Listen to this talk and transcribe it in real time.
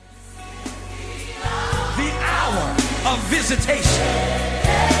hour of visitation.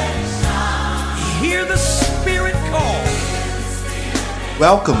 Hear the Spirit call.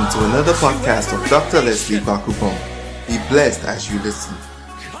 Welcome to another podcast of Dr. Leslie Bakupong. Be blessed as you listen.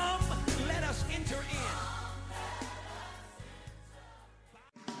 Come, let us enter in.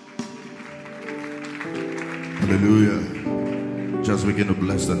 Hallelujah. Just begin to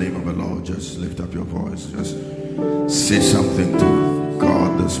bless the name of the Lord. Just lift up your voice. Just say something to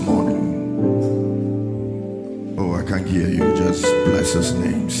God this morning. Oh, I can't hear you. Just bless His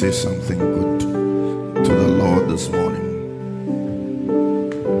name. Say something good to the Lord this morning.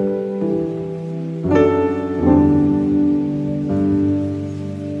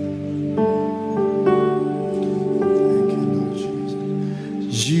 Thank you, Lord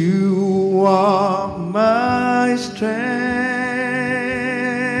Jesus. You are my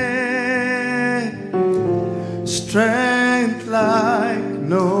strength like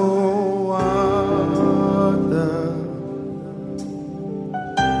no other,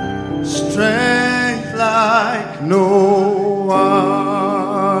 strength like no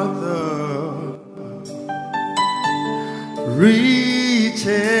other, reaches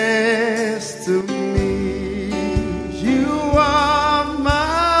to me. You are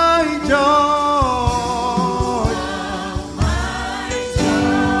my joy.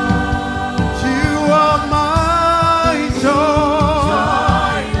 You are my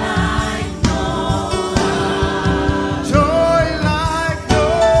joy. Joy like no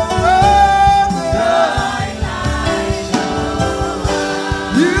other.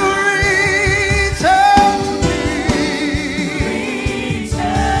 You reach out to me.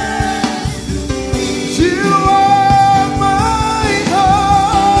 You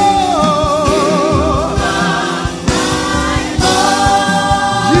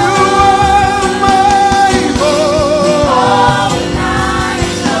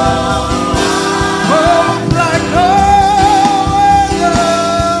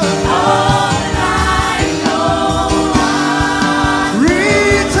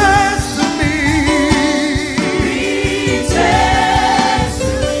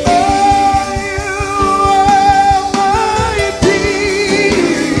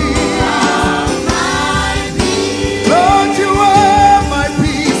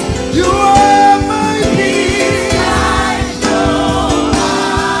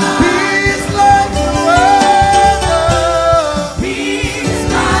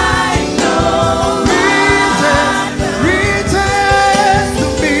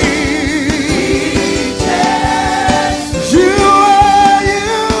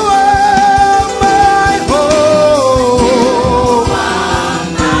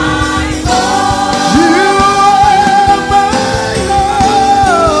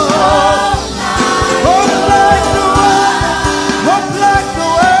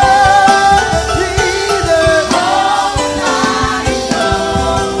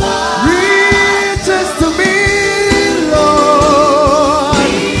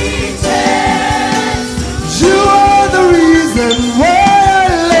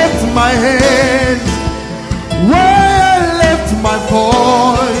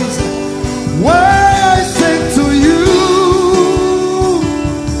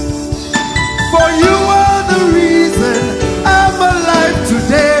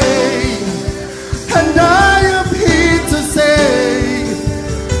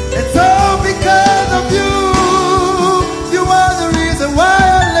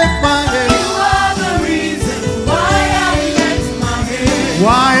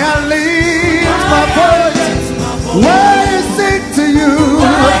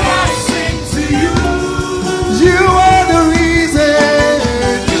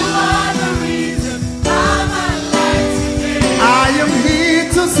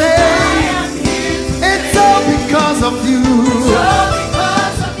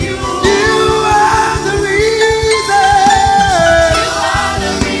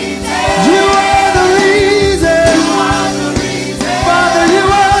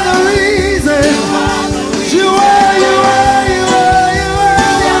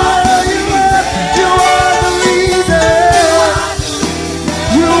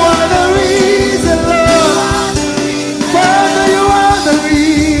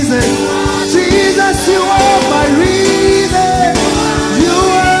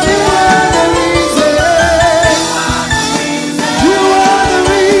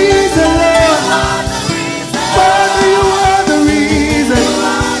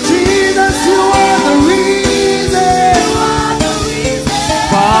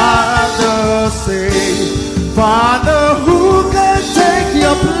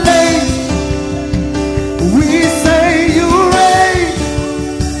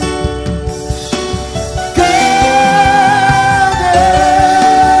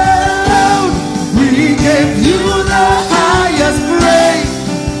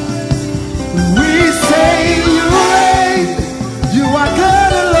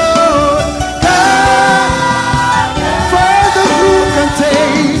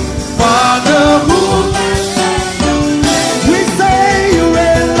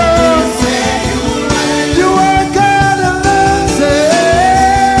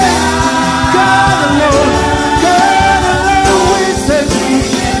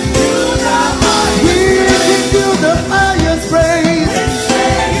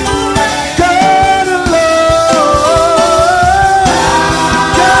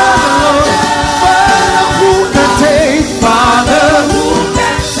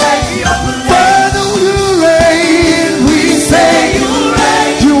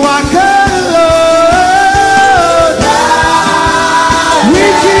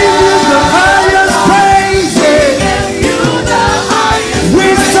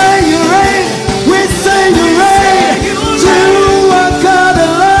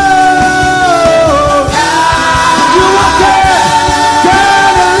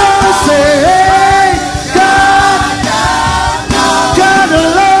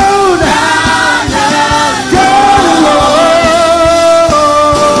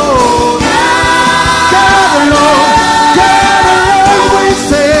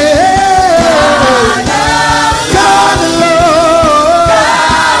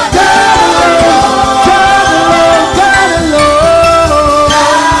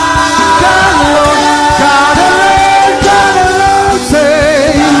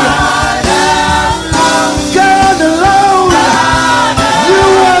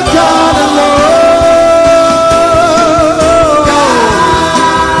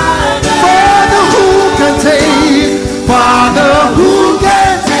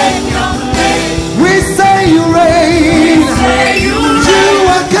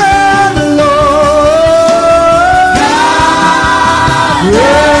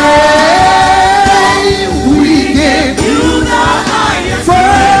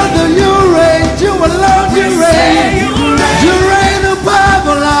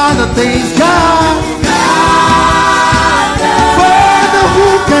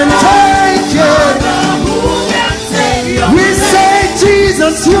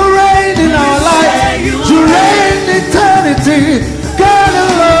Jesus, you reign in our life. You reign in eternity. God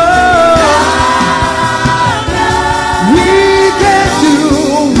alone.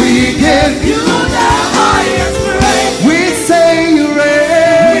 We give you the highest praise. We say you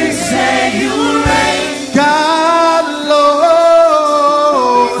reign. God alone.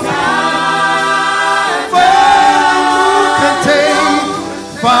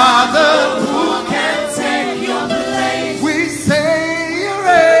 Father, who can take your place? We say you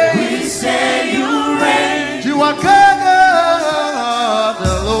reign. You are God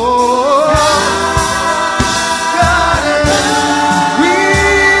alone. God alone. We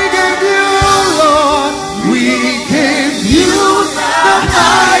give you, Lord. We give you the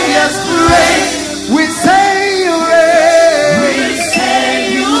highest praise. We say you reign.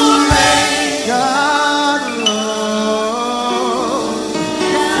 God alone.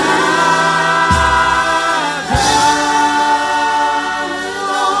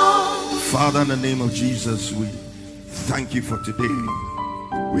 Father, in the name of Jesus, we thank you for today.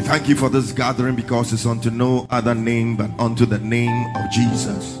 We thank you for this gathering because it's unto no other name but unto the name of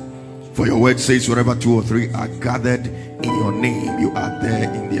Jesus. For your word says, wherever 2 or 3 are gathered in your name, you are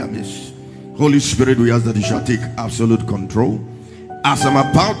there in their midst. Holy Spirit, we ask that you shall take absolute control. As I'm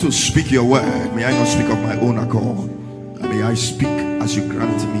about to speak your word, may I not speak of my own accord, and may I speak as you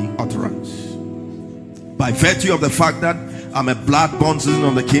grant me utterance. By virtue of the fact that I'm a blood-born citizen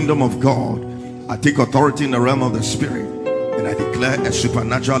of the kingdom of God, I take authority in the realm of the spirit, and I declare a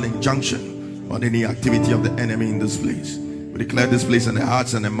supernatural injunction on any activity of the enemy in this place. We declare this place in the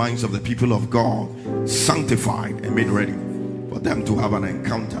hearts and the minds of the people of God sanctified and made ready for them to have an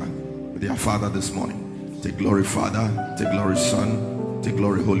encounter with their Father this morning. Take glory, Father. Take glory, Son. Take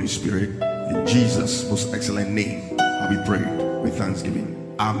glory, Holy Spirit. In Jesus' most excellent name have we prayed with thanksgiving.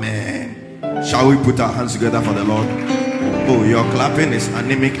 Amen. Shall we put our hands together for the Lord? Oh, your clapping is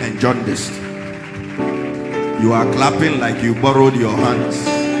anemic and jaundiced. You are clapping like you borrowed your hands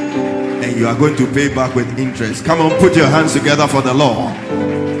and you are going to pay back with interest. Come on, put your hands together for the Lord.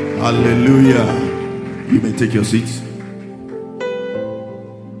 Hallelujah. You may take your seats.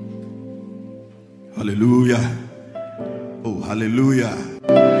 Hallelujah. Oh, hallelujah.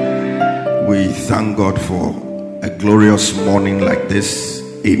 We thank God for a glorious morning like this.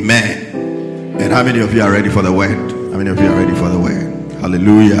 Amen. And how many of you are ready for the word? How many of you are ready for the word?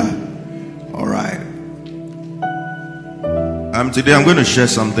 Hallelujah. All right. Today I'm going to share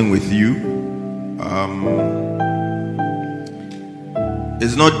something with you.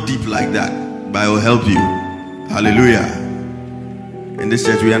 It's not deep like that, but it will help you. Hallelujah. In this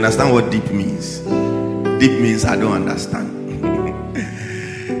church, we understand what deep means. Deep means I don't understand.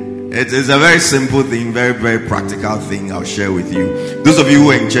 It is a very simple thing, very, very practical thing I'll share with you. Those of you who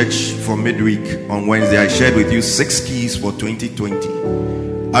were in church for midweek on Wednesday, I shared with you 6 keys for 2020.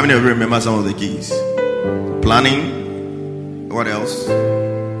 How many of you remember some of the keys? Planning. What else? Hey,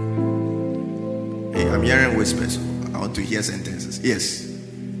 I'm hearing whispers. I want to hear sentences. Yes.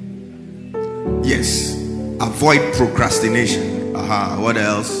 Yes. Avoid procrastination. What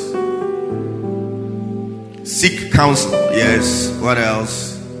else? Seek counsel. Yes. What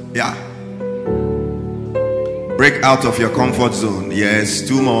else? Yeah. Break out of your comfort zone. Yes.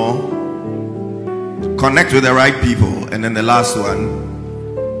 2 more. Connect with the right people. And then the last one.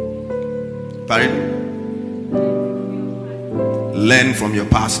 Pardon? Learn from your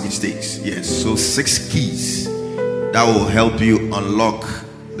past mistakes. Yes. So 6 keys that will help you unlock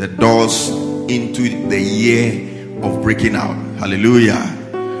the doors into the year of breaking out. Hallelujah.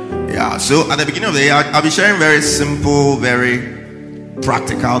 Yeah. So at the beginning of the year, I'll be sharing very simple, very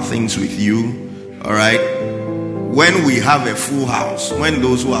practical things with you. All right. When we have a full house, when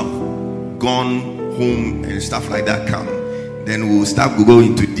those who have gone home and stuff like that come, then we'll start to go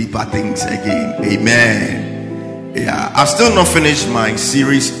into deeper things again. Amen. Yeah, I've still not finished my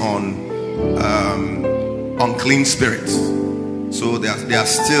series on unclean spirits. So there are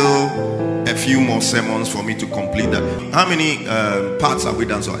still a few more sermons for me to complete that. How many parts have we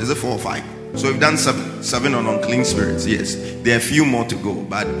done so? Is it 4 or 5? So we've done 7 on unclean spirits. Yes, there are a few more to go,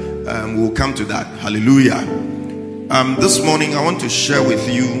 but we'll come to that. Hallelujah. This morning I want to share with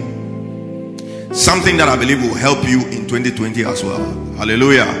you something that I believe will help you in 2020 as well.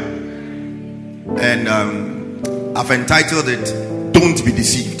 Hallelujah. And I've entitled it, Don't Be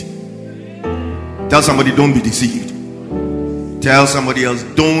Deceived. Tell somebody, don't be deceived. Tell somebody else,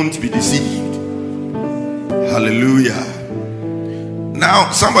 don't be deceived. Hallelujah.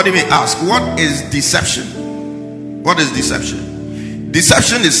 Now, somebody may ask, what is deception? What is deception?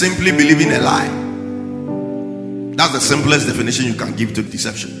 Deception is simply believing a lie. That's the simplest definition you can give to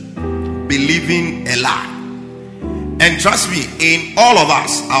deception. Believing a lie. And trust me, in all of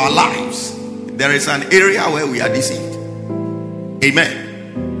us, our lives, there is an area where we are deceived.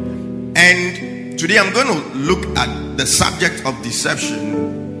 Amen. And today I'm going to look at the subject of deception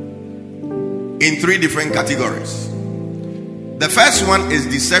in 3 different categories. The first one is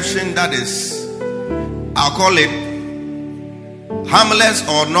deception that is, I'll call it harmless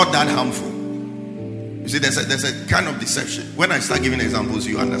or not that harmful. You see, there's a kind of deception. When I start giving examples,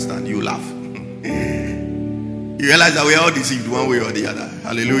 you understand, you laugh. You realize that we are all deceived one way or the other.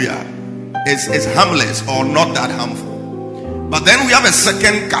 Hallelujah. It's harmless or not that harmful. But then we have a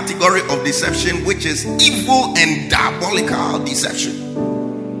second category of deception, which is evil and diabolical deception.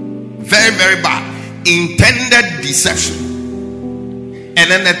 Very, very bad. Intended deception. And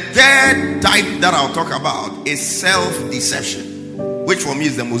then the third type that I'll talk about is self-deception, which for me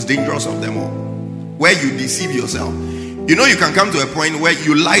is the most dangerous of them all, where you deceive yourself. You know, you can come to a point where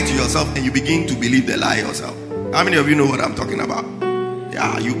you lie to yourself and you begin to believe the lie yourself. How many of you know what I'm talking about?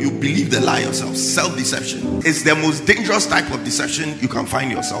 Yeah, you believe the lie yourself. Self-deception is the most dangerous type of deception you can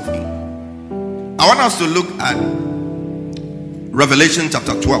find yourself in. I want us to look at Revelation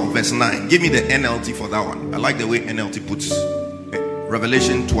chapter 12 verse 9. Give me the NLT for that one. I like the way NLT puts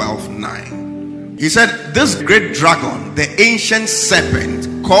Revelation 12:9. He said, this great dragon, the ancient serpent,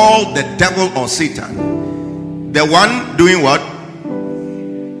 called the devil or Satan, the one doing what?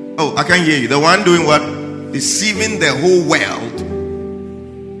 Oh, I can't hear you. The one doing what? Deceiving the whole world,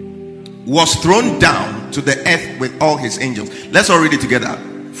 was thrown down to the earth with all his angels. Let's all read it together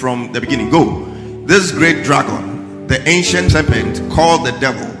from the beginning. Go. This great dragon, the ancient serpent, called the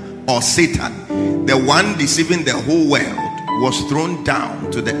devil or Satan, the one deceiving the whole world, was thrown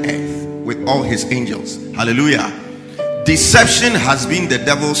down to the earth with all his angels. Hallelujah. Deception has been the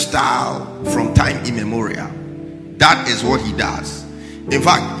devil's style from time immemorial. That is what he does. In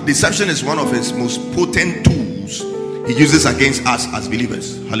fact, deception is one of his most potent tools he uses against us as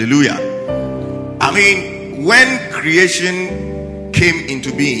believers. Hallelujah. I mean, when creation came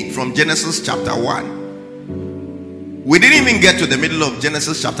into being from Genesis chapter 1, we didn't even get to the middle of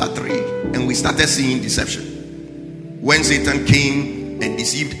Genesis chapter 3 and we started seeing deception. When Satan came and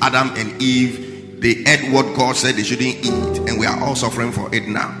deceived Adam and Eve, they ate what God said they shouldn't eat, and we are all suffering for it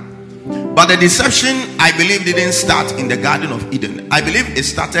now. But the deception, I believe, didn't start in the Garden of Eden. I believe it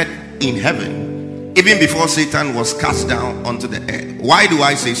started in heaven, even before Satan was cast down onto the earth. Why do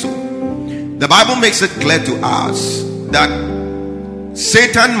I say so? The Bible makes it clear to us that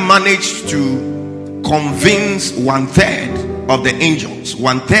Satan managed to convince 1/3 of the angels,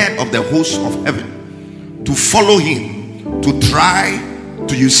 1/3 of the hosts of heaven, to follow him, to try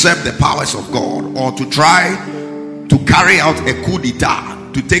to usurp the powers of God, or to try to carry out a coup d'etat,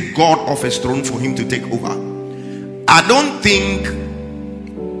 to take God off his throne for him to take over. I don't think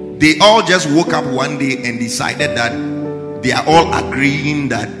they all just woke up one day and decided that they are all agreeing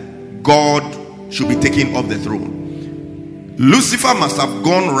that God should be taken off the throne. Lucifer must have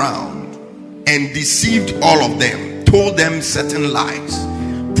gone around and deceived all of them, told them certain lies,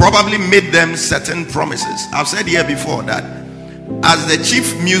 probably made them certain promises. I've said here before that as the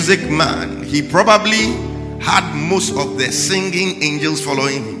chief music man, he probably had most of the singing angels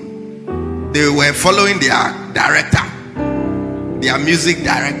following him. They were following their director, their music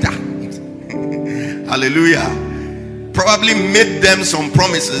director. Hallelujah. Probably made them some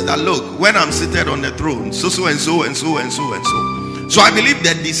promises that, look, when I'm seated on the throne, so and so and so and so and so. So I believe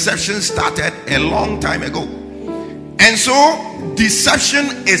that deception started a long time ago. And so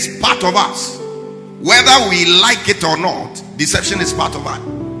deception is part of us. Whether we like it or not, deception is part of us.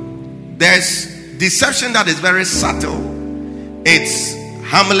 There's deception that is very subtle. It's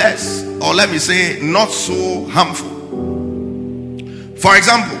harmless, or let me say, not so harmful. For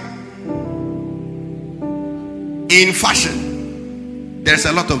example, in fashion, there's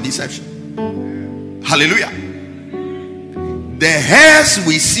a lot of deception. Hallelujah. The hairs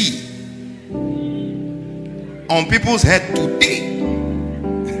we see on people's head today,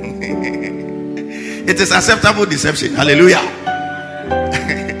 it is acceptable deception. Hallelujah.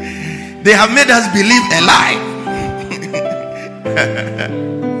 They have made us believe a lie.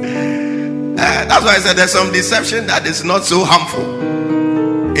 That's why I said there's some deception that is not so harmful.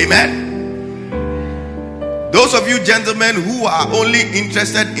 Amen. Those of you gentlemen who are only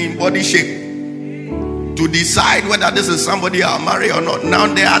interested in body shape, to decide whether this is somebody I'll marry or not. Now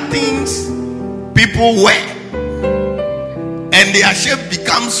there are things people wear and their shape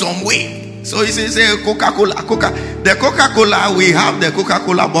becomes some way. So he says Coca-Cola. The Coca-Cola, we have the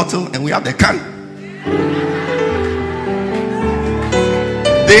Coca-Cola bottle and we have the can.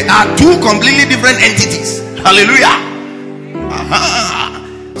 They are two completely different entities. Hallelujah.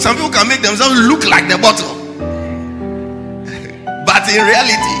 Some people can make themselves look like the bottle. But in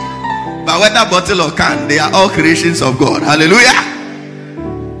reality, but whether bottle or can, they are all creations of God. Hallelujah.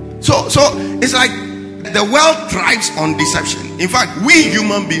 So it's like the world thrives on deception. In fact, we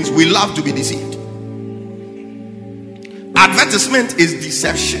human beings, we love to be deceived. Advertisement is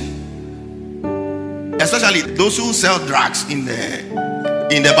deception, especially those who sell drugs in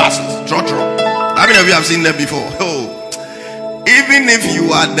the buses. Trotro. How many of you have seen them before? Oh, even if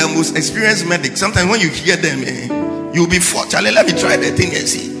you are the most experienced medic, sometimes when you hear them, you'll be forced. Charlie, let me try the thing and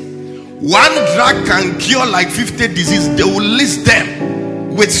see. One drug can cure like 50 diseases. They will list them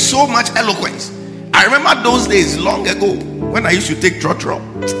with so much eloquence. I remember those days long ago when I used to take Trotro.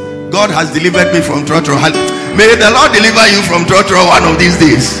 God has delivered me from Trotro. May the Lord deliver you from Trotro one of these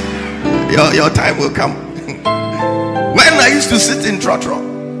days. Your time will come. When I used to sit in Trotro,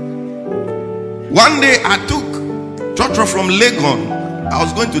 one day I took Trotro from Legon. I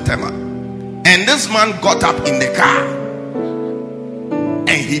was going to Tema, and this man got up in the car and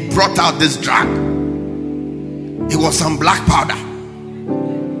he brought out this drug. It was some black powder,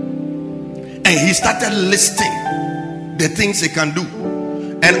 and he started listing the things he can do.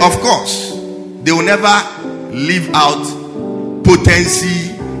 And of course, they will never leave out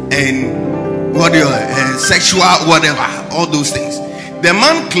potency and sexual whatever, all those things. The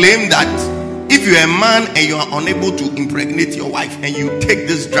man claimed that if you're a man and you are unable to impregnate your wife and you take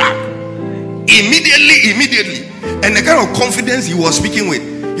this drug, immediately, and the kind of confidence he was speaking with,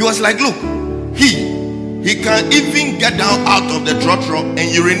 he was like, look, he can even get down out of the trotro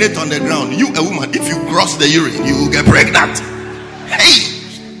and urinate on the ground. You, a woman, if you cross the urine, you will get pregnant. Hey,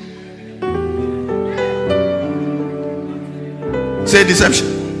 say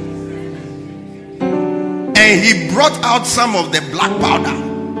deception. And he brought out some of the black powder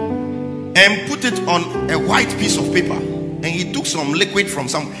and put it on a white piece of paper, and he took some liquid from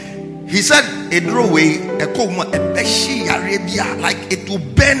some. He said, like it will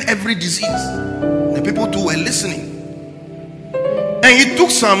burn every disease. The people too were listening. And he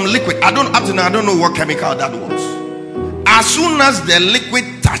took some liquid. I don't know what chemical that was. As soon as the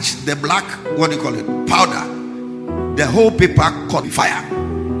liquid touched the black, powder, the whole paper caught fire.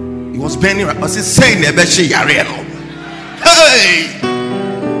 It was burning. I was saying, hey!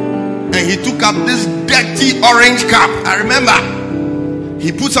 And he took up this dirty orange cup. I remember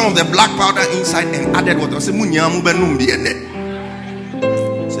he put some of the black powder inside and added water. Say me.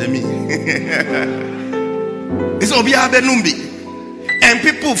 It's Obia Benumbi. And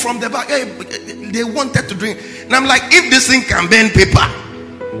people from the back, they wanted to drink. And I'm like, if this thing can burn paper,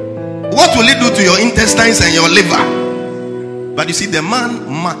 what will it do to your intestines and your liver? But you see, the man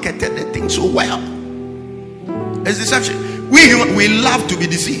marketed the thing so well. It's deception. We love to be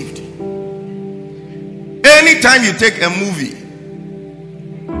deceived. Anytime you take a movie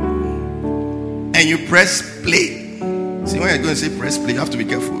and you press play, see, when you're going to say press play, you have to be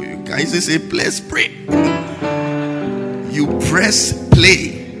careful. You can't easily say press play. You press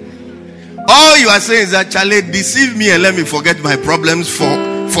play. All you are saying is that, Charlie, deceive me and let me forget my problems for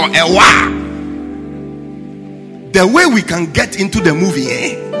a while. The way we can get into the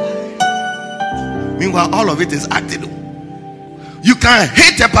movie, meanwhile, all of it is acted. You can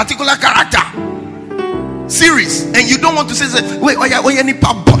hate a particular character series and you don't want to say, wait,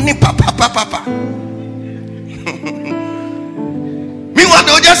 papa. Meanwhile,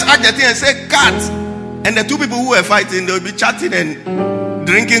 they'll just act the thing and say cat, and the two people who were fighting, they'll be chatting and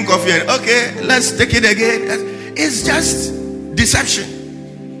drinking coffee and okay, let's take it again. It's just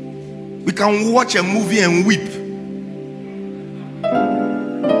deception. We can watch a movie and weep.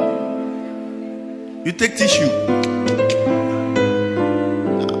 You take tissue,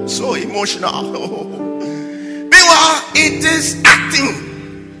 so emotional. Meanwhile, it is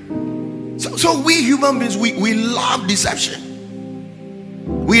acting. So we human beings, we love deception.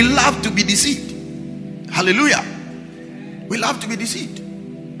 We love to be deceived. Hallelujah. We love to be deceived.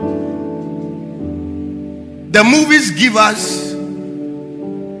 The movies give us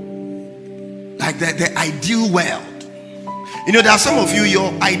like the ideal world. You know, there are some of you,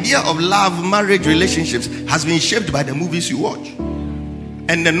 your idea of love, marriage, relationships has been shaped by the movies you watch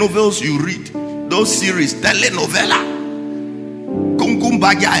and the novels you read. Those series, telenovela,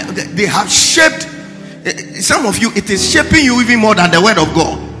 Kumkumbaga, they have shaped some of you. It is shaping you even more than the word of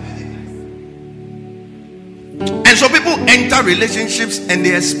God. And so people enter relationships and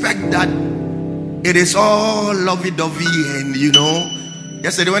they expect that it is all lovey-dovey and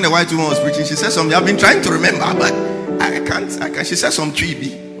yesterday when the white woman was preaching, she said something. I've been trying to remember, but I can't. She said some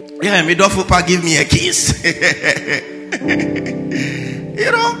triby. Yeah, Midofupa, give me a kiss.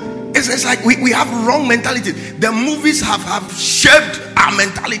 It's like we have wrong mentality. The movies have shaped our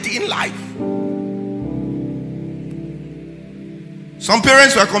mentality in life. Some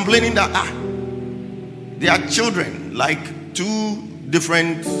parents were complaining that their children, like two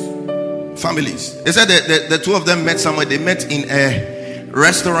different families. They said that the two of them met somewhere. They met in a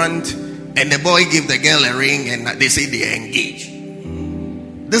restaurant, and the boy gave the girl a ring, and they say they are engaged.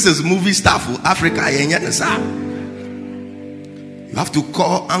 This is movie stuff for Africa. You have to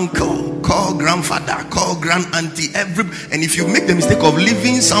call uncle, call grandfather, call grand auntie, and if you make the mistake of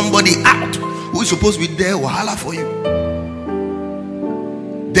leaving somebody out who is supposed to be there, wahala for you.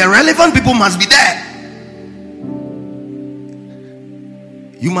 The relevant people must be there.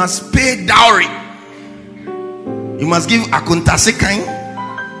 You must pay dowry. You must give akuntasekan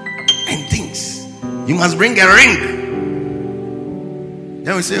and things. You must bring a ring.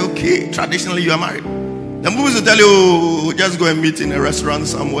 Then we say, okay, traditionally you are married. The movies will tell you, just go and meet in a restaurant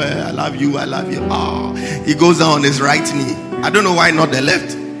somewhere. I love you, I love you. He goes down on his right knee. I don't know why not the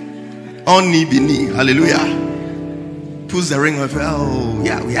left. On knee, be knee. Hallelujah. Puts the ring of, oh,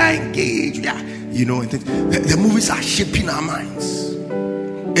 yeah, we are engaged. Yeah, you know, and things. The movies are shaping our minds.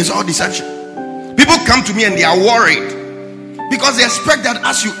 It's all deception. People come to me and they are worried because they expect that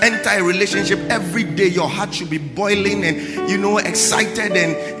as you enter a relationship, every day your heart should be boiling and, you know, excited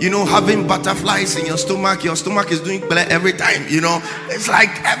and, you know, having butterflies in your stomach. Your stomach is doing better every time, you know. It's like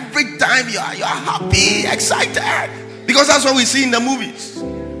every time you are happy, excited, because that's what we see in the movies.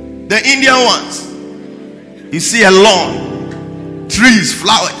 The Indian ones, you see a lawn, trees,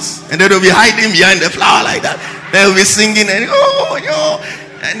 flowers, and they'll be hiding behind the flower like that. They'll be singing and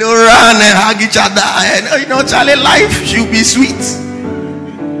and they'll run and hug each other, and you know, Charlie, life should be sweet.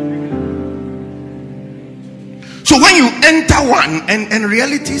 So when you enter one and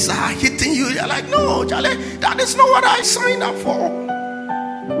realities are hitting you, you're like, no, Charlie, that is not what I signed up for.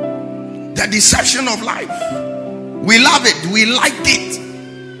 The deception of life. We love it, we like it.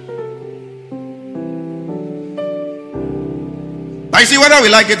 But you see, whether we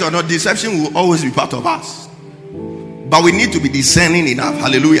like it or not, deception will always be part of us. But we need to be discerning enough.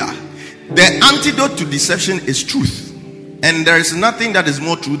 Hallelujah. The antidote to deception is truth. And there is nothing that is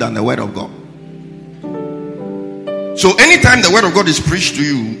more true than the word of God. So anytime the word of God is preached to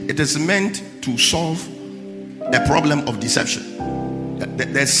you, it is meant to solve a problem of deception.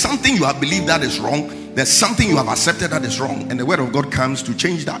 There's something you have believed that is wrong. There's something you have accepted that is wrong. And the word of God comes to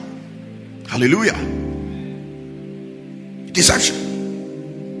change that. Hallelujah. Deception.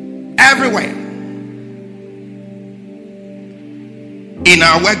 Everywhere. In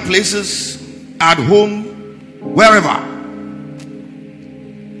our workplaces, at home, wherever,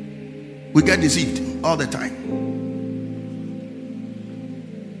 we get deceived all the time.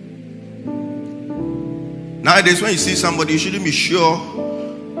 Nowadays, when you see somebody, you shouldn't be sure.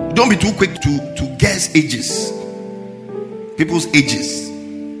 Don't be too quick to guess ages, people's ages.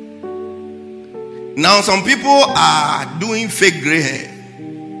 Now, some people are doing fake gray hair.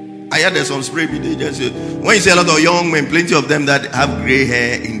 I heard there's some spray they just when you see a lot of young men, plenty of them that have gray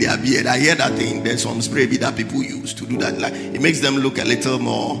hair in their beard. I hear that thing. There's some spray that people use to do that. Like it makes them look a little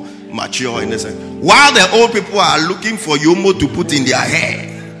more mature in the sense. While the old people are looking for yomo to put in their hair,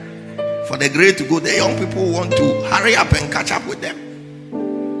 for the gray to go, the young people want to hurry up and catch up with them.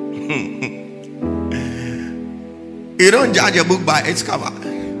 You don't judge a book by its cover.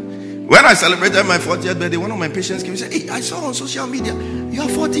 When I celebrated my 40th birthday, one of my patients came and said, hey, I saw on social media, you are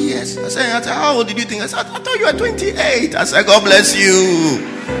 40 years. I said, how old did you think? I said, I thought you were 28. I said, God bless you.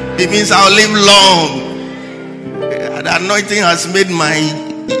 It means I'll live long. The anointing has made my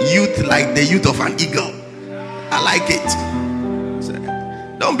youth like the youth of an eagle. I like it. So,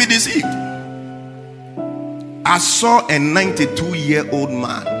 don't be deceived. I saw a 92-year-old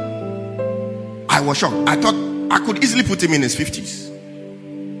man. I was shocked. I thought I could easily put him in his 50s.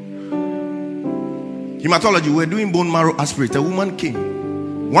 Hematology, we were doing bone marrow aspirate. A woman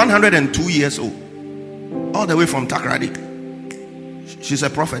came, 102 years old, all the way from Takrady. She's a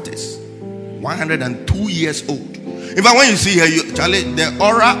prophetess, 102 years old. In fact, when you see her, Charlie, the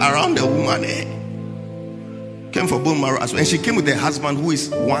aura around the woman came for bone marrow aspirate. And she came with her husband who is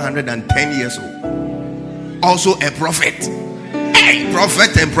 110 years old, also a prophet. Hey,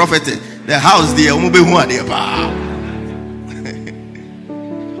 prophet and prophetess. The house there,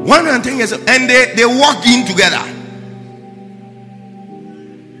 110 years old, and they walked in together.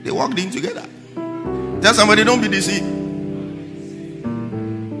 They walked in together. Tell somebody, don't be deceived.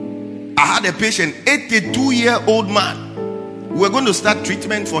 I had a patient, 82-year-old man. We were going to start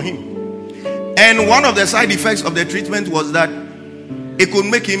treatment for him, and one of the side effects of the treatment was that it could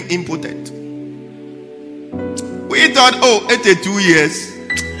make him impotent. We thought, 82 years,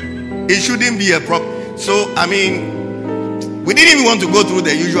 it shouldn't be a problem. So, I mean, we didn't even want to go through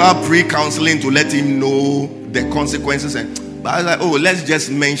the usual pre-counseling to let him know the consequences. And But I was like, oh, let's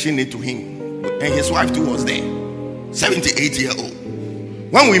just mention it to him. And his wife too was there, 78-year-old.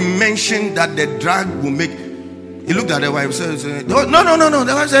 When we mentioned that the drug will make, he looked at the wife and said, no.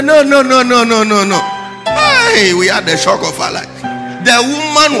 The wife said, no. Hey, we had the shock of our life. The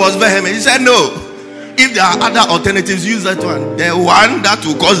woman was vehement. He said, no. If there are other alternatives, use that one. The one that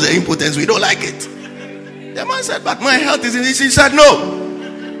will cause the impotence, we don't like it. The man said, but my health is in this. He said, no.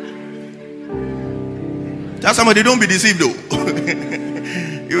 Tell somebody, don't be deceived though.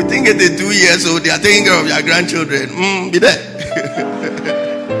 You think at the 2 years old, they are taking care of your grandchildren. Be there.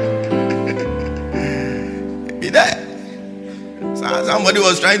 Be there. So somebody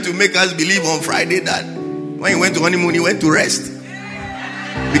was trying to make us believe on Friday that when he went to honeymoon, he went to rest.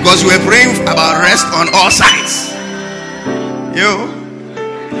 Because we were praying about rest on all sides.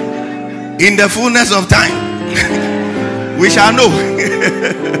 In the fullness of time, we shall know.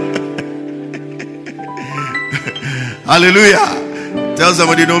 Hallelujah. Tell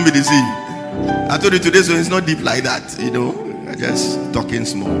somebody, don't be deceived. I told you today, so it's not deep like that. I'm just talking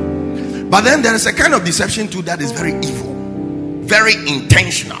small. But then there is a kind of deception too that is very evil, very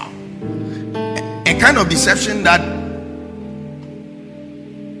intentional. A kind of deception that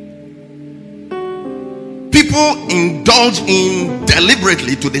people indulge in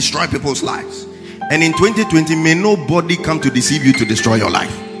deliberately to destroy people's lives. And in 2020, may nobody come to deceive you to destroy your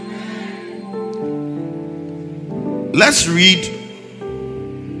life. Let's read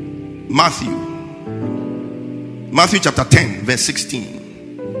Matthew chapter 10 verse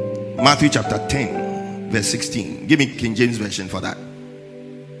 16. Matthew chapter 10 verse 16. Give me King James version for that.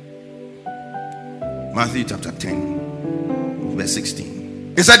 Matthew chapter 10 verse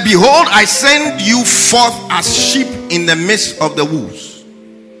 16. It said, behold, I send you forth as sheep in the midst of the wolves.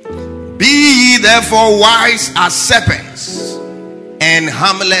 Be ye therefore wise as serpents and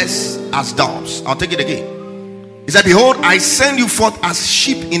harmless as doves. I'll take it again. It said, behold, I send you forth as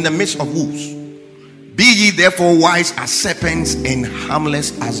sheep in the midst of wolves. Be ye therefore wise as serpents and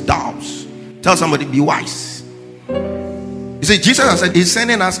harmless as doves. Tell somebody, be wise. You see, Jesus has said he's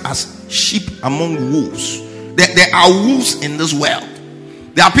sending us as sheep among wolves. There are wolves in this world.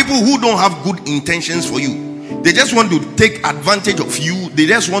 There are people who don't have good intentions for you. They just want to take advantage of you. They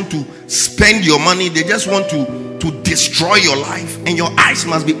just want to spend your money. They just want to destroy your life. And your eyes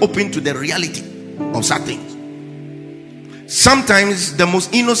must be open to the reality of such things. Sometimes the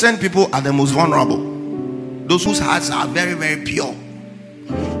most innocent people are the most vulnerable. Those whose hearts are very, very pure.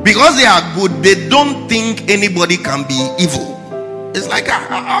 Because they are good, they don't think anybody can be evil. It's like,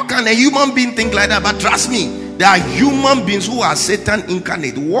 how can a human being think like that? But trust me, there are human beings who are Satan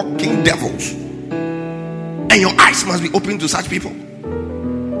incarnate, walking devils. And your eyes must be open to such people.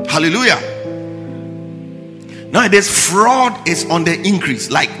 Hallelujah. Nowadays, fraud is on the increase.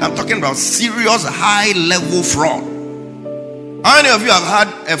 Like, I'm talking about serious high level fraud. How many of you have had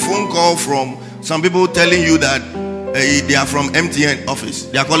a phone call from some people telling you that they are from MTN office?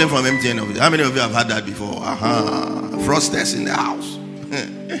 They are calling from MTN office. How many of you have had that before? Fraudsters in the house.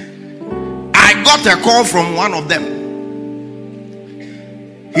 I got a call from one of them.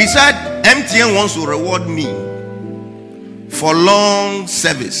 He said MTN wants to reward me for long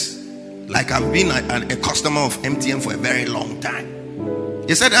service. Like I've been a customer of MTN for a very long time.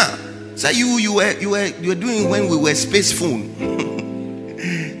 He said, you were doing when we were Space Phone.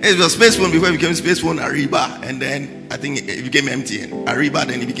 It was Space Phone before it became Space Phone Ariba, and then I think it became MTN. Ariba,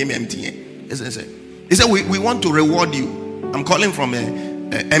 then it became MTN. He said, we want to reward you. I'm calling from a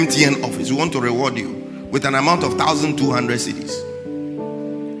MTN office. We want to reward you with an amount of 1,200 cedis.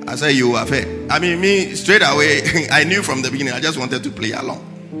 I said, you have heard. I mean, me straight away, I knew from the beginning. I just wanted to play along.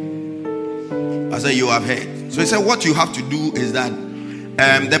 I said, you have heard. So he said, what you have to do is that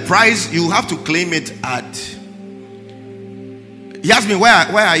the price, you have to claim it at. He asked me, where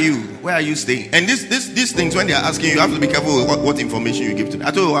are you? Where are you staying? And these things, when they are asking, you have to be careful with what information you give to them.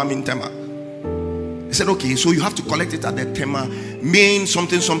 I told you, I'm in Tema. He said, okay, so you have to collect it at the Tema main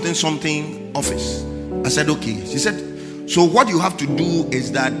something office. I said, okay. She said, so what you have to do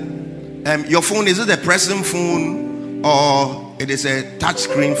is that your phone, is it a pressing phone or it is a touch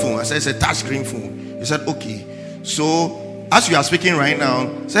screen phone? I said, it's a touch screen phone. He said, okay. So as you are speaking right now,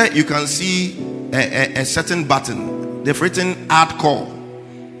 say you can see a certain button. They've written add call.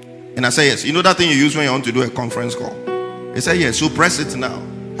 And I say, yes. You know that thing you use when you want to do a conference call? He said, yes. So press it now.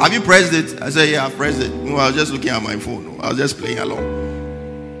 Have you pressed it? I said, yeah, I've pressed it. No, I was just looking at my phone. I was just playing along.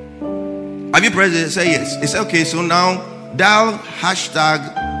 Have you pressed it? He said, yes. He said, okay, so now dial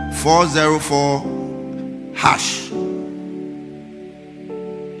hashtag 404 hash.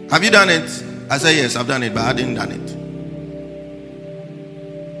 Have you done it? I said, yes, I've done it, but I didn't done it.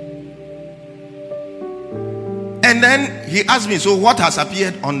 And And then he asked me, so what has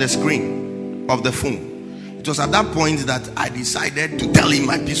appeared on the screen of the phone? It was at that point that I decided to tell him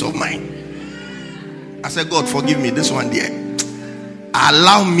my peace of mind. I said, God, forgive me, this one there.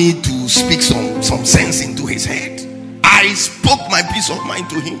 Allow me to speak some sense into his head. I spoke my peace of mind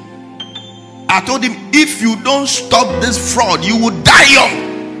to him. I told him, if you don't stop this fraud, you will die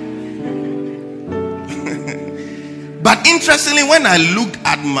young. But interestingly, when I looked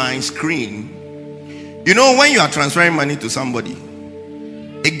at my screen, you know, when you are transferring money to somebody,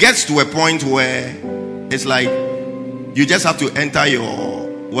 it gets to a point where it's like you just have to enter your,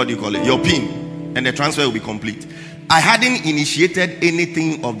 what do you call it, your PIN, and the transfer will be complete. I hadn't initiated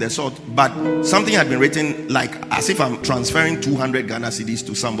anything of the sort, but something had been written like as if I'm transferring 200 Ghana cedis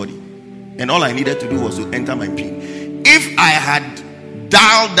to somebody, and all I needed to do was to enter my PIN. If I had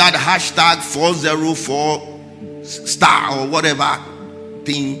dialed that hashtag 404 star or whatever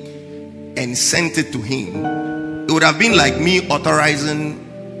thing and sent it to him, it would have been like me authorizing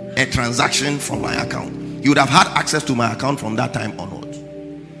a transaction from my account. He would have had access to my account from that time onwards.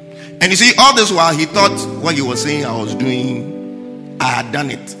 And you see, all this while he thought what he was saying I was doing, I had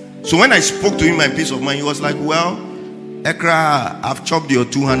done it. So when I spoke to him my peace of mind, he was like, well, Ekra, I've chopped your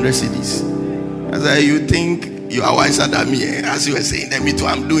 200 cedis. I said, you think you are wiser than me? As you were saying, then me too,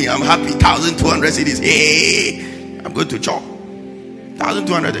 I'm happy. 1,200 cedis. Hey, I'm going to chop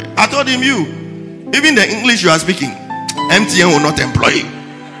 1,200. I told him, even the English you are speaking, MTN will not employ you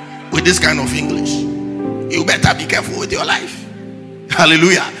with this kind of English. You better be careful with your life.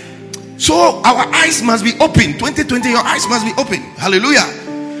 Hallelujah. So our eyes must be open. 2020, your eyes must be open. Hallelujah.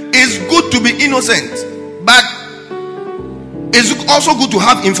 It's good to be innocent, but it's also good to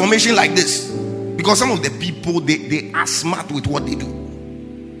have information like this, because some of the people they are smart with what they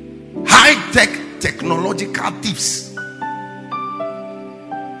do. High-tech technological thieves.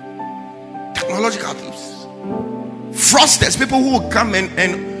 Technological thieves. Fraudsters, people who will come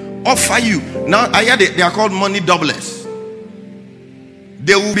and offer you. Now I hear they are called money doublers.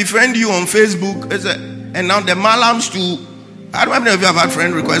 They will befriend you on Facebook, and now the malams too. I don't know if you have had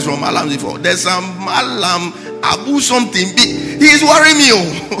friend requests from malams before. There's some malam abu something. He's worrying me.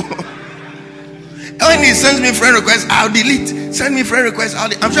 When he sends me friend requests, I'll delete. Send me friend requests,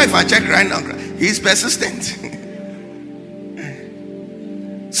 I'm sure if I check right now, he's persistent.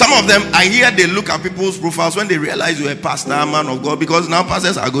 Some of them, I hear they look at people's profiles when they realize you're a pastor, a man of God, because now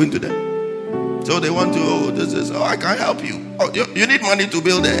pastors are going to them. So they want to, I can't help you. You need money to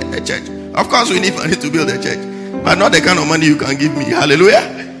build a church. Of course we need money to build a church, but not the kind of money you can give me. Hallelujah.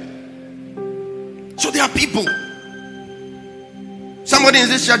 So there are people. Somebody in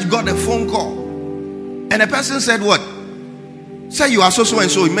this church got a phone call, and a person said, what? Say you are so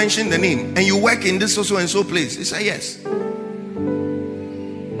and so. He mentioned the name, and you work in this so and so place. He said yes.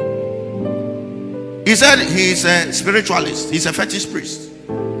 He said he's a spiritualist, he's a fetish priest,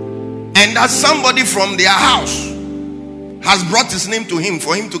 and that somebody from their house has brought his name to him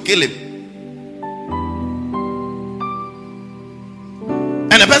for him to kill him.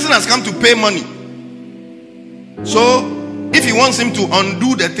 And the person has come to pay money. So if he wants him to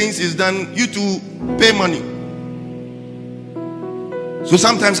undo the things he's done, you to pay money. So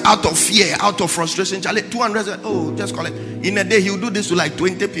sometimes out of fear, out of frustration, 200, oh, just call it. In a day, he'll do this to like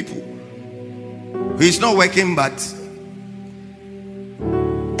 20 people. He's not working, but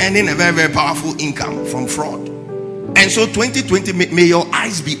earning a very, very powerful income from fraud. And so 2020, may your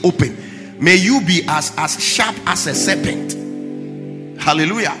eyes be open. May you be as sharp as a serpent.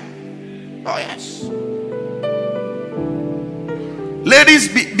 Hallelujah. Oh yes. Ladies,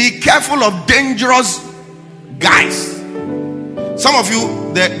 be careful of dangerous guys. Some of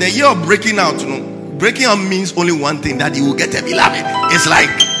you, the year of breaking out, breaking out means only one thing, that you will get a beloved. It's like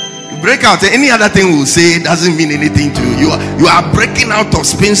break out. Any other thing we'll say doesn't mean anything to you. You are breaking out of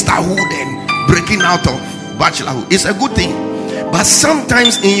spinsterhood and breaking out of bachelorhood. It's a good thing, but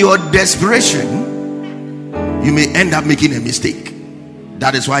sometimes in your desperation you may end up making a mistake.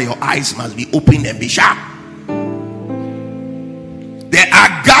 That is why your eyes must be open and be sharp. There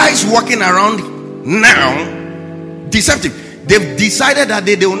are guys walking around now deceptive. They've decided that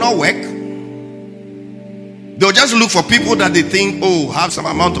they will not work. They'll just look for people that they think, oh, have some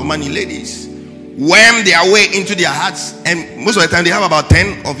amount of money. Ladies worm their way into their hearts, and most of the time they have about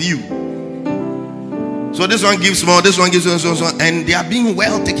 10 of you. So this one gives more, this one gives so, and they are being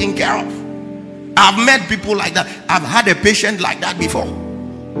well taken care of. I've met people like that. I've had a patient like that before.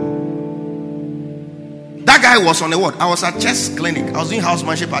 That guy was on the ward. I was at chest clinic. I was doing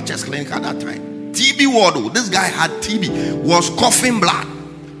housemanship at chest clinic at that time. TB ward. This guy had TB, was coughing blood.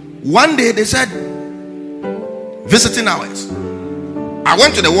 One day they said visiting hours. I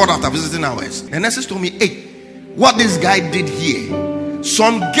went to the ward after visiting hours. The nurses told me, hey, what this guy did here.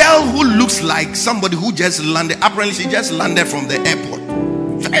 Some girl who looks like somebody who just landed, apparently she just landed from the airport.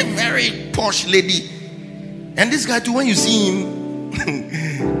 Very, very posh lady. And this guy too, when you see him,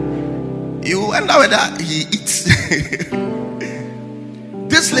 you wonder whether he eats.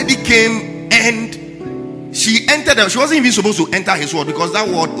 This lady came and she entered. She wasn't even supposed to enter his ward, because that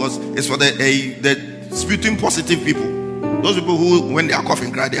ward is for the sputum positive people. Those people who, when they are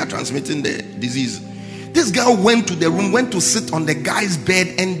coughing, cry, they are transmitting the disease. This girl went to the room, went to sit on the guy's bed,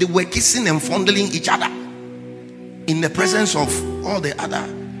 and they were kissing and fondling each other in the presence of all the other.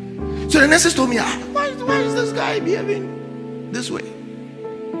 So the nurses told me, why is this guy behaving this way?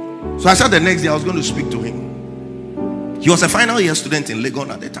 So I said the next day I was going to speak to him. He was a final year student in Legon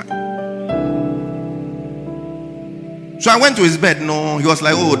at the time. So I went to his bed. No, he was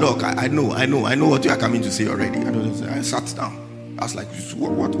like, oh doc, I know what you are coming to say already. I sat down. I was like,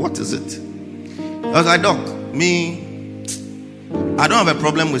 what is it? I was like, doc, me, I don't have a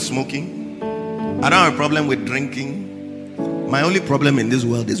problem with smoking. I don't have a problem with drinking. My only problem in this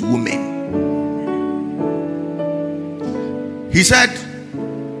world is women. He said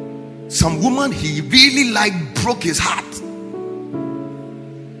some woman he really broke his heart,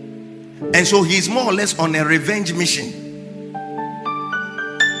 and so he's more or less on a revenge mission.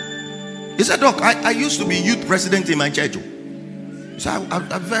 He said, doc, I used to be youth president in my church. So I'm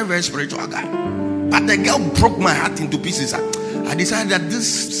a very, very spiritual guy, but the girl broke my heart into pieces. I decided that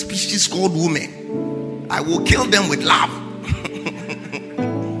this species called women, I will kill them with love.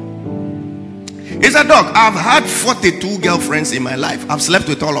 He said, doc, I've had 42 girlfriends in my life. I've slept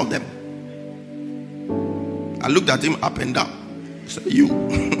with all of them. I looked at him up and down. I said, you.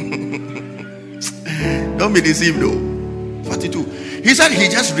 Don't be deceived though. 42. He said he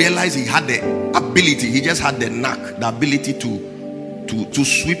just realized he had the ability. He just had the knack, the ability to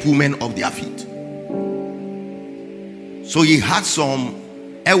sweep women off their feet. So he had some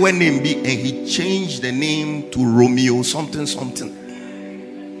Ewe name, and he changed the name to Romeo something.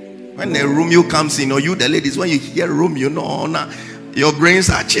 When the Romeo comes in, or you the ladies, when you hear Romeo, no, your brains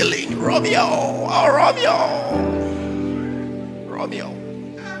are chilling. Romeo.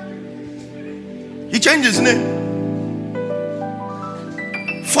 He changed his name.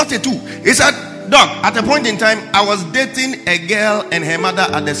 42. He said, doc, at a point in time, I was dating a girl and her mother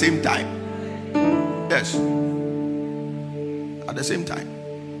at the same time. Yes. At the same time.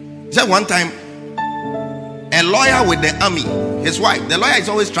 He said one time, a lawyer with the army, his wife, the lawyer is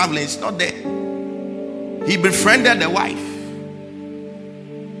always traveling, it's not there. He befriended the wife.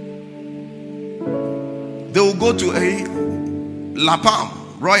 They will go to a La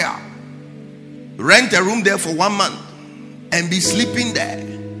Palm Royal, rent a room there for 1 month, and be sleeping there.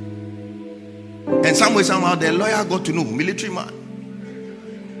 And somehow the lawyer got to know, military man.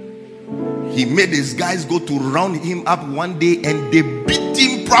 He made his guys go to round him up one day, and they beat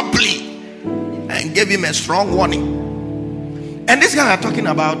him properly and gave him a strong warning. And this guy we are talking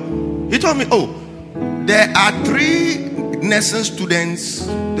about, he told me, there are 3 nursing students.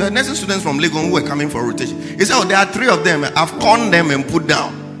 The nursing students from Legon who were coming for rotation. He said, there are 3 of them. I've conned them and put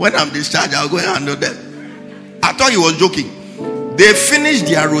down. When I'm discharged, I'll go and handle them. I thought he was joking. They finished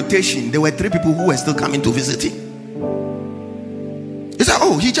their rotation. There were 3 people who were still coming to visit him. He said,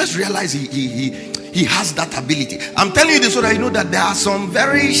 he just realized he has that ability. I'm telling you this so that you know that there are some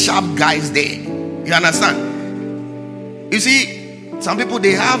very sharp guys there. You understand? You see, some people,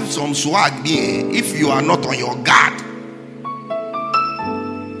 they have some swag there. If you are not on your guard,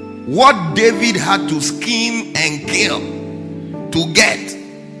 what David had to scheme and kill to get,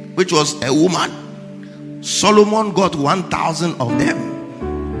 which was a woman, Solomon got 1,000 of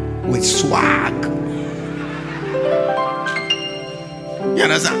them with swag. You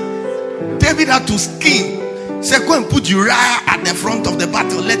understand? David had to scheme. Say, go and put Uriah at the front of the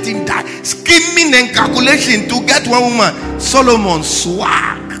battle, let him die. Scheming and calculation to get one woman. Solomon,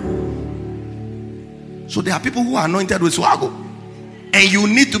 swag. So there are people who are anointed with swag, and you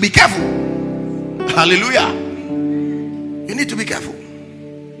need to be careful. Hallelujah. You need to be careful.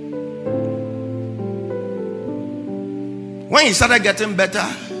 When he started getting better,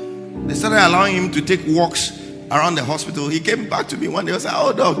 they started allowing him to take walks around the hospital. He came back to me one day and said,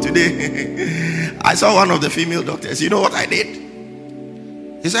 doc, today I saw one of the female doctors. You know what I did?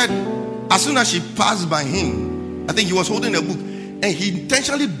 He said, as soon as she passed by him, I think he was holding a book, and he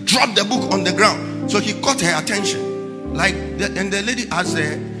intentionally dropped the book on the ground. So he caught her attention. And the lady asked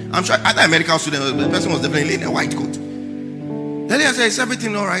her, I'm sure either a medical student, the person was definitely in a white coat. The lady said, is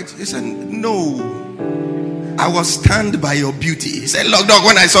everything all right? He said, no, I was stunned by your beauty. He said, look, dog,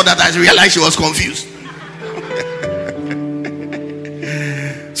 when I saw that, I realized she was confused.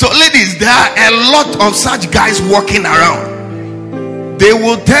 So ladies, there are a lot of such guys walking around. They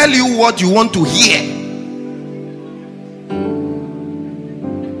will tell you what you want to hear.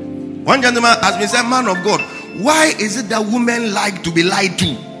 One gentleman asked me, said, man of God, why is it that women like to be lied to?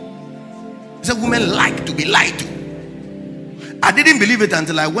 He said, women like to be lied to. I didn't believe it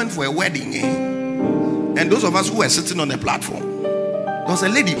until I went for a wedding. And those of us who were sitting on the platform, there was a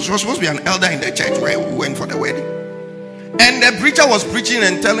lady, she was supposed to be an elder in the church where we went for the wedding. And the preacher was preaching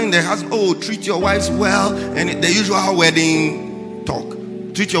and telling the husband, oh, treat your wives well. And the usual wedding talk.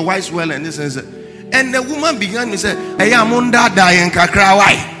 Treat your wives well and this and that. And the woman began to say, hey, I'm on that dying kakra.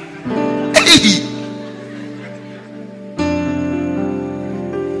 Why? Hey!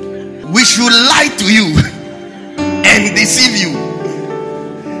 We should lie to you and deceive you.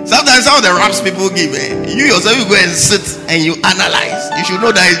 Sometimes some of the raps people give, you yourself you go and sit and you analyze. You should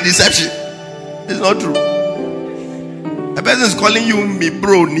know that it's deception. It's not true. A person is calling you me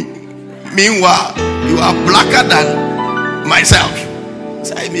brony. Meanwhile, you are blacker than myself.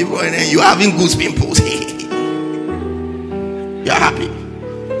 Say me bro, and you are having goose pimples. You are happy.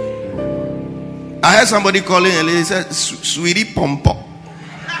 I heard somebody calling and he said, sweetie pompo.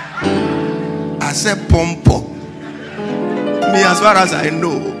 I said pompo. Me, as far as I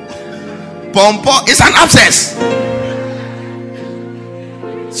know, pompo is an abscess.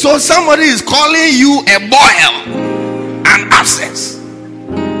 So somebody is calling you a boil, an abscess,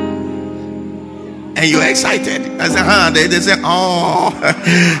 and you're excited. I said, huh? They say, oh.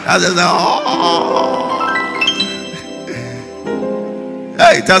 I said, oh.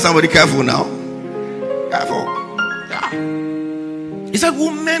 Hey, tell somebody, careful now. Careful. Yeah. He said,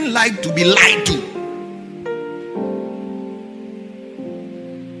 women like to be lied to.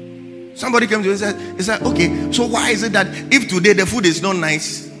 Somebody came to me and said, okay, so why is it that if today the food is not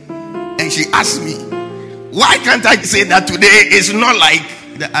nice, and she asked me, why can't I say that today is not like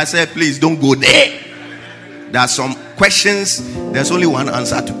that? I said, please don't go there. There are some questions, there's only one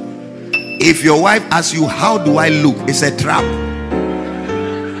answer to. If your wife asks you, how do I look? It's a trap.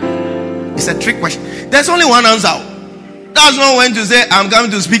 It's a trick question. There's only one answer. That's not when to say, I'm going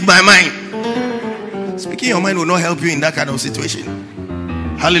to speak my mind. Speaking your mind will not help you in that kind of situation.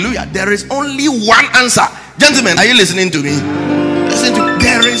 Hallelujah. There is only one answer. Gentlemen, are you listening to me? Listen to me.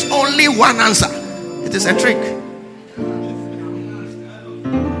 There is only one answer. It is a trick.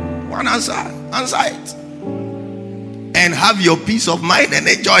 One answer. Answer it. And have your peace of mind and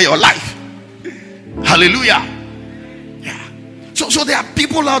enjoy your life. Hallelujah. Yeah. So there are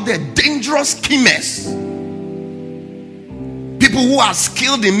people out there, dangerous schemers. People who are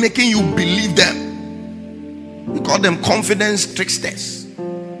skilled in making you believe them. We call them confidence tricksters.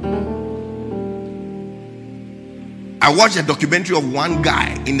 I watched a documentary of one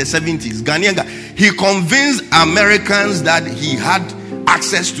guy in the 70s, Ghanaian guy. He convinced Americans that he had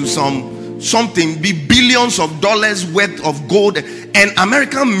access to something, billions of dollars worth of gold, and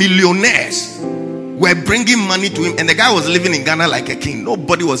American millionaires were bringing money to him, and the guy was living in Ghana like a king.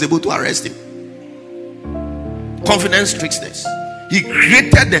 Nobody was able to arrest him. Confidence tricksters. He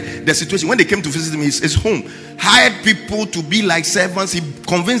created the situation. When they came to visit him, his home, hired people to be like servants. He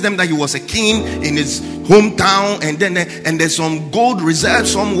convinced them that he was a king in his hometown, and there's some gold reserve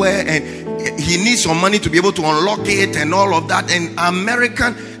somewhere, and he needs some money to be able to unlock it and all of that. And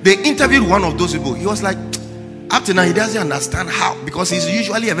they interviewed one of those people. He was like, up to now he doesn't understand how, because he's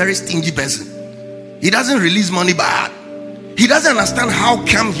usually a very stingy person. He doesn't release money bad. He doesn't understand how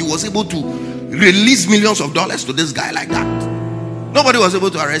come he was able to release millions of dollars to this guy like that. Nobody was able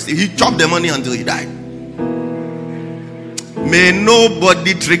to arrest him. He chopped the money until he died. May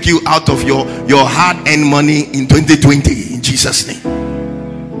nobody trick you out of your hard-earned money in 2020 in Jesus' name.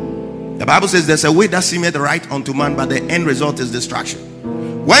 The Bible says there's a way that seemeth right unto man, but the end result is destruction.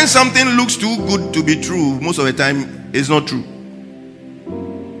 When something looks too good to be true, most of the time it's not true.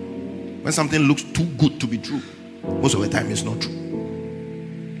 When something looks too good to be true, most of the time it's not true.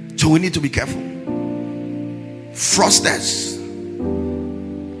 So we need to be careful. Fraudsters.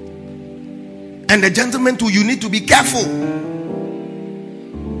 And the gentlemen too, you need to be careful.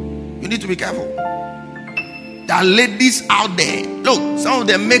 You need to be careful. There are ladies out there. Look, some of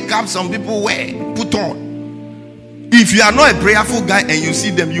the makeup some people put on. If you are not a prayerful guy and you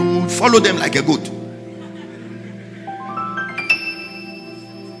see them, you will follow them like a goat.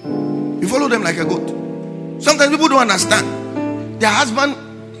 You follow them like a goat. Sometimes people don't understand. Their husband,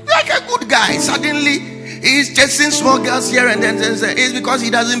 like a good guy, suddenly he's chasing small girls here and then. It's because he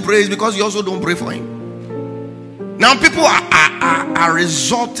doesn't pray. It's because you also don't pray for him. Now people are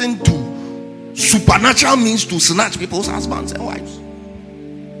resorting to supernatural means to snatch people's husbands and wives.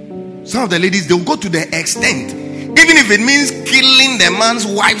 Some of the ladies, they'll go to the extent Even if it means killing the man's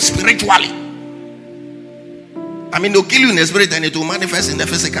wife spiritually. I mean, they'll kill you in the spirit and it will manifest in the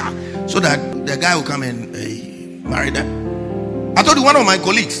physical, so that the guy will come and marry them. I told you, one of my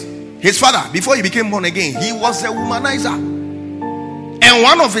colleagues, his father, before he became born again, he was a womanizer. And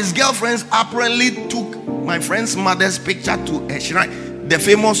one of his girlfriends apparently took my friend's mother's picture to a shrine, the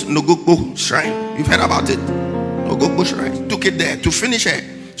famous Nogokbo shrine. You've heard about it? Nogokbo shrine. Took it there to finish her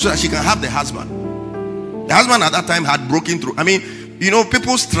so that she can have the husband. The husband at that time had broken through. I mean,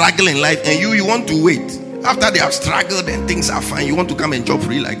 people struggle in life and you want to wait. After they have struggled and things are fine, you want to come and job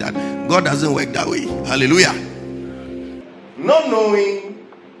free like that. God doesn't work that way. Hallelujah. Not knowing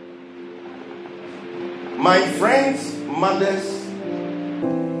my friend's mother's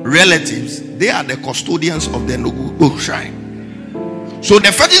relatives, they are the custodians of the Nogokbo shrine. So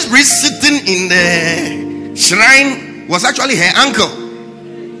the fetish priest sitting in the shrine was actually her uncle.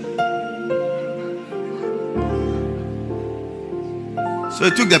 So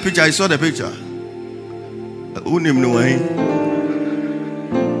he took the picture. I saw the picture.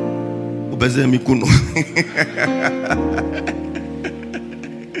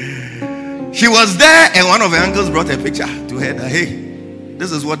 She was there, and one of her uncles brought a picture to her that, hey,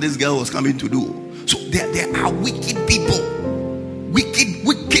 this is what this girl was coming to do. So there are wicked people,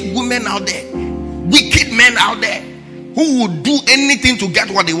 wicked women out there, wicked men out there who would do anything to get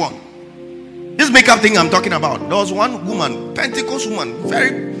what they want. This makeup thing I'm talking about. There was one woman, Pentecost woman,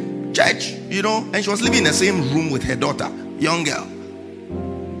 very church, and she was living in the same room with her daughter, young girl.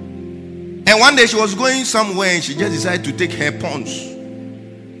 And one day she was going somewhere and she just decided to take her pons,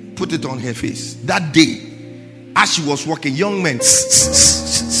 put it on her face. That day, as she was walking, young men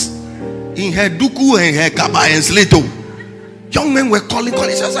in her duku and her kaba and sleto, young men were calling. She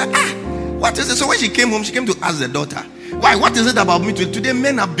was like, what is it? So when she came home, she came to ask the daughter, why, what is it about me? Today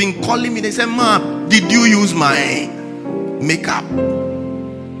men have been calling me. They said, Ma, did you use my makeup?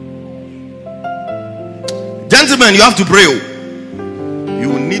 Gentlemen, you have to pray.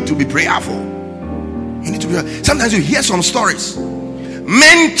 You need to be prayerful. You need to be. Sometimes you hear some stories.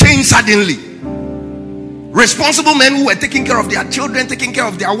 Men change suddenly. Responsible men who were taking care of their children, taking care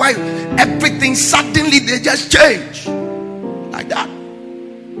of their wife, everything, suddenly they just change like that.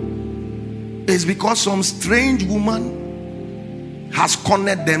 It's because some strange woman has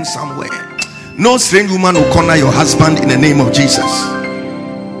cornered them somewhere. No strange woman will corner your husband in the name of Jesus.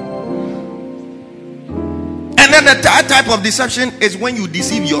 And then the third type of deception is when you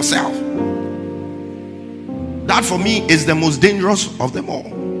deceive yourself. That for me is the most dangerous of them all.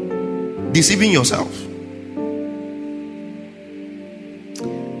 Deceiving yourself.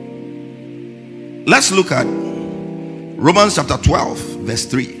 Let's look at Romans chapter 12 verse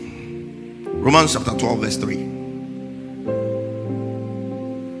 3. Romans chapter 12 verse 3.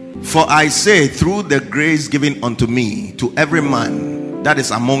 For I say, through the grace given unto me, to every man that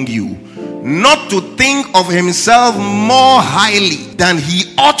is among you, not to think of himself more highly than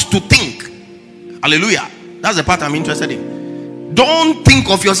he ought to think. Hallelujah. That's the part I'm interested in. Don't think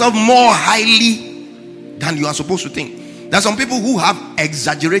of yourself more highly than you are supposed to think. There are some people who have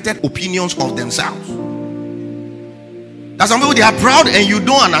exaggerated opinions of themselves. There are some people, they are proud and you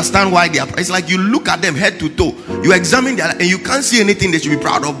don't understand why they are proud. It's like you look at them head to toe, you examine their life and you can't see anything they should be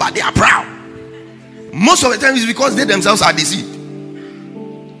proud of, but they are proud. Most of the time it's because they themselves are deceived.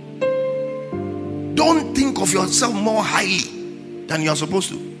 Don't think of yourself more highly than you are supposed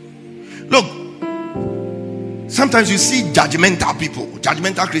to. Look, sometimes you see judgmental people,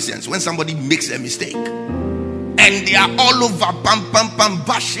 judgmental Christians, when somebody makes a mistake and they are all over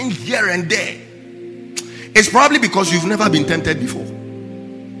bashing here and there. It's probably because you've never been tempted before.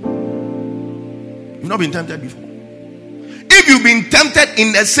 You've not been tempted before. If you've been tempted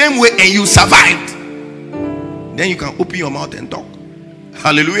in the same way and you survived, then you can open your mouth and talk.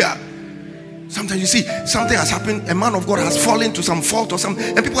 Hallelujah. Sometimes you see something has happened, a man of God has fallen to some fault or something,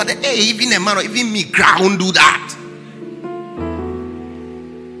 and people are like, hey, even a man or even me can't do that.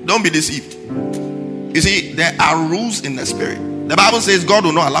 Don't be deceived. You see, there are rules in the spirit. The Bible says God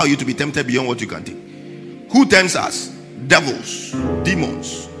will not allow you to be tempted beyond what you can take. Who tempts us? Devils,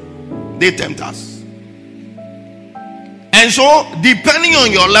 demons. They tempt us. And so, depending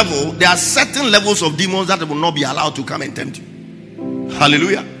on your level, there are certain levels of demons that will not be allowed to come and tempt you.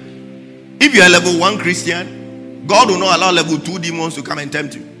 Hallelujah. If you are level 1 Christian, God will not allow level 2 demons to come and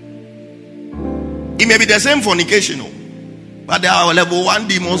tempt you. It may be the same fornication, but there are level 1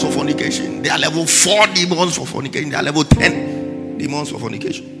 demons for fornication. There are level 4 demons for fornication. There are level 10 demons for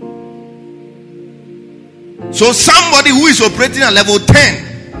fornication. So somebody who is operating at level 10,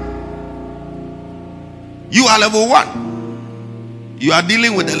 you are level 1. You are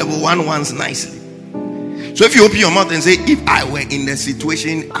dealing with the level 1 ones nicely. So if you open your mouth and say, if I were in the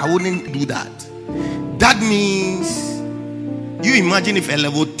situation, I wouldn't do that. That means, you imagine if a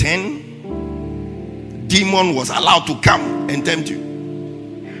level 10 demon was allowed to come and tempt you.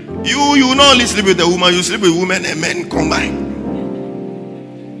 You will not only sleep with a woman, you sleep with women and men combined.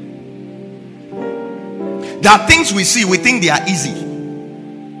 There are things we see, we think they are easy.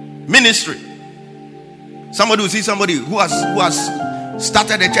 Ministry. Somebody will see somebody who has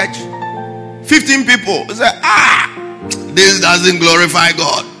started a church. 15 people say, this doesn't glorify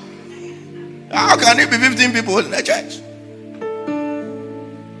God. How can it be 15 people in a church?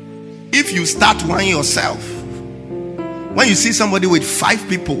 If you start one yourself, when you see somebody with 5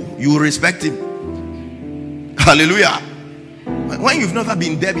 people, you will respect him. Hallelujah. When you've never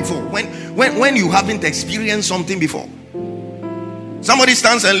been there before, when you haven't experienced something before, somebody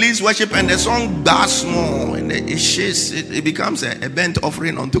stands and leads worship and the song does small and it becomes a burnt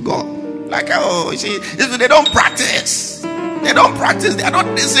offering unto God. Like, oh, you see, they don't practice. They don't practice. They are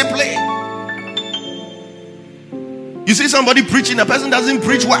not disciplined. You see somebody preaching, a person doesn't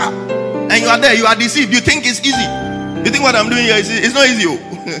preach well, and you are there, you are deceived. You think it's easy. You think what I'm doing here is easy. It's not easy.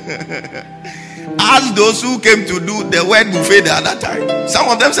 Ask those who came to do the word buffet the other time. Some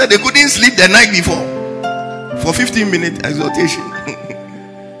of them said they couldn't sleep the night before for 15-minute exhortation.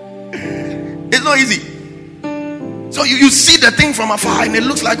 It's not easy. So you see the thing from afar and it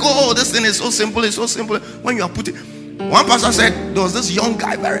looks like, oh, this thing is so simple. It's so simple. When you are putting, one pastor said there was this young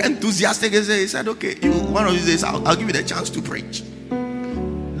guy, very enthusiastic. He said, okay, one of these days I'll give you the chance to preach.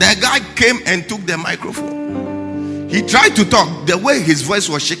 The guy came and took the microphone. He tried to talk. The way his voice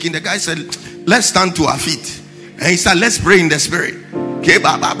was shaking, the guy said, let's stand to our feet. And he said, let's pray in the spirit. Hey,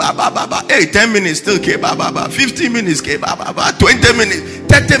 10 minutes still 15 minutes 20 minutes,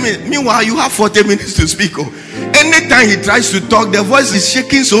 30 minutes. Meanwhile, you have 40 minutes to speak. Anytime he tries to talk, the voice is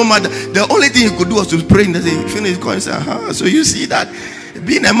shaking so much. The only thing he could do was to pray and he finished going and say, so you see that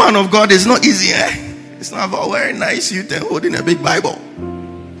being a man of God is not easy. It's not about wearing nice suit and holding a big Bible.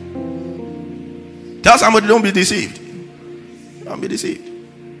 Tell somebody, don't be deceived. Don't be deceived.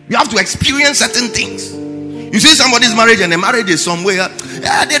 You have to experience certain things. You see somebody's marriage and the marriage is somewhere,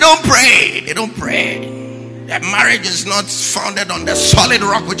 they don't pray. They don't pray. Their marriage is not founded on the solid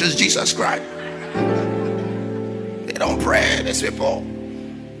rock, which is Jesus Christ. They don't pray. These people,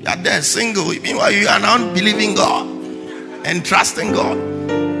 you are there single. Meanwhile, you are not believing God and trusting God.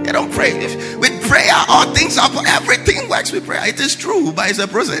 They don't pray. With prayer, all things happen. Everything works with prayer. It is true, but it's a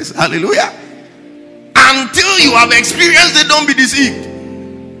process. Hallelujah. Until you have experienced it, don't be deceived.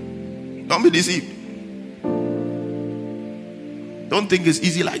 Don't be deceived. Don't think it's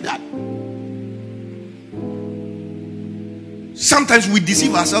easy like that. Sometimes we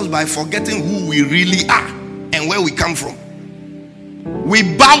deceive ourselves by forgetting who we really are and where we come from. We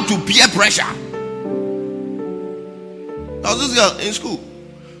bow to peer pressure. Now this girl in school,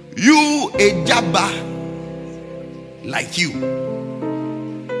 you a jabba like you.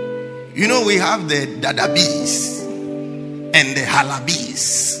 You know we have the dadabis and the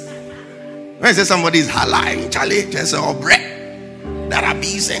halabis. When I say somebody is halai, Charlie, just or bread.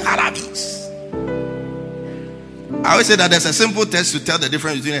 Darabis and halabis. I always say that there's a simple test to tell the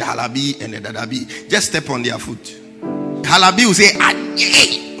difference between a halabi and a dadabi. Just step on their foot. Halabi will say "Aye,"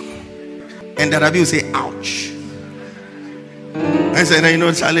 and dadabi will say "Ouch." I said, you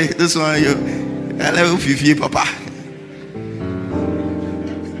know, Charlie, this one you level 50, Papa.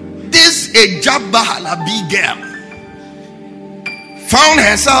 This a Jabba halabi girl found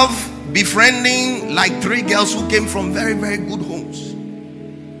herself befriending like 3 girls who came from very, very good homes.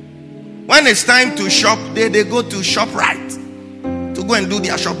 When it's time to shop, they go to ShopRite to go and do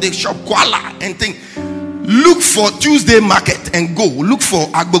their shop. They shop Kuala and think. Look for Tuesday market and go. Look for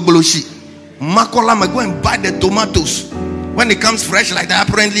Agbogoloshi. Makola, go and buy the tomatoes. When it comes fresh like that,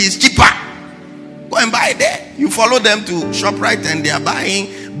 apparently it's cheaper. Go and buy it there. You follow them to ShopRite and they are buying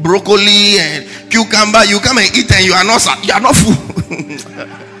broccoli and cucumber. You come and eat and you are not full.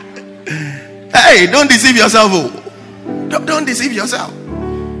 Hey, don't deceive yourself. Don't deceive yourself.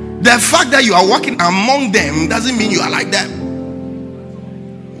 The fact that you are walking among them doesn't mean you are like them.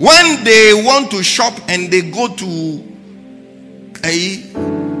 When they want to shop and they go to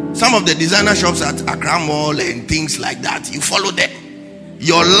some of the designer shops at Accra Mall and things like that, you follow them.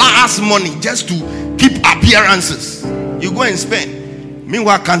 Your last money just to keep appearances, you go and spend.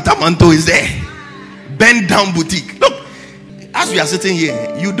 Meanwhile, Cantamanto is there. Bend down boutique. Look, as we are sitting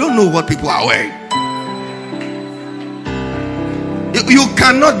here, you don't know what people are wearing. You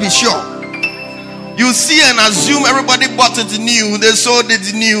cannot be sure. You see and assume everybody bought it new, they sold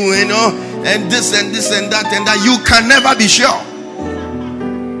it new, you know, and this and this and that and that. You can never be sure.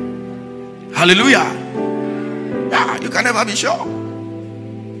 Hallelujah. You can never be sure.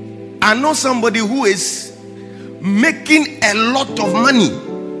 I know somebody who is making a lot of money.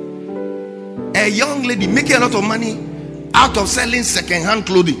 A young lady making a lot of money out of selling second-hand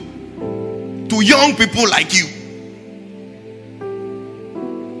clothing to young people like you.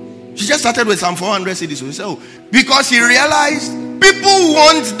 She just started with some 400 cedis. So, because she realized people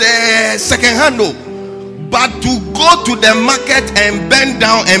want the second-hand, but to go to the market and bend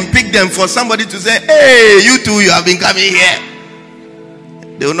down and pick them for somebody to say, hey, you two, you have been coming here,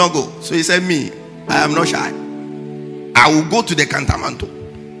 they will not go. So he said, me, I am not shy. I will go to the Cantamanto,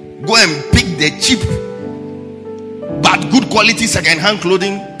 go and pick the cheap but good quality second-hand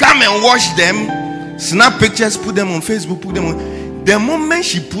clothing, come and wash them, snap pictures, put them on Facebook, put them on. The moment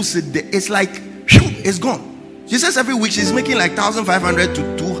she puts it there, it's like, whew, it's gone. She says every week she's making like 1,500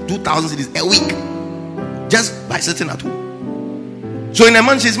 to 2,000 cedis a week just by sitting at home. So in a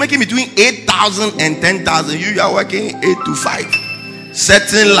month she's making between 8,000 and 10,000. You are working 8 to 5,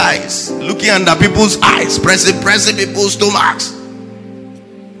 setting lies, looking under people's eyes, pressing people's stomachs.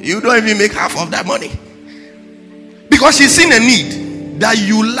 You don't even make half of that money because she's seen a need that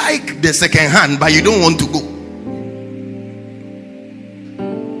you like the second hand, but you don't want to go.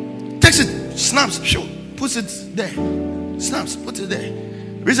 Takes it, snaps, show, puts it there, snaps, puts it there.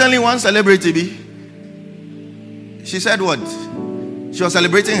 Recently, one celebrity, she said what? She was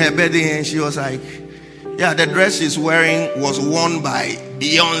celebrating her birthday and she was like, yeah, the dress she's wearing was worn by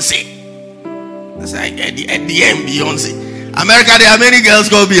Beyonce. It's like at the end, Beyonce. America, there are many girls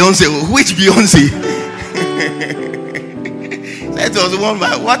called Beyonce. Which Beyonce? That was worn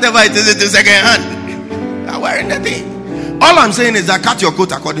by whatever it is, it's second hand. They're wearing the thing. All I'm saying is that cut your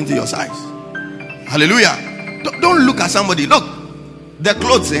coat according to your size. Hallelujah. Don't look at somebody. Look, the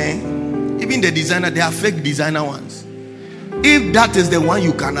clothes, even the designer, they are fake designer ones. If that is the one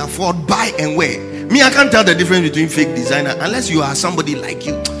you can afford, buy and wear. Me, I can't tell the difference between fake designer unless you are somebody like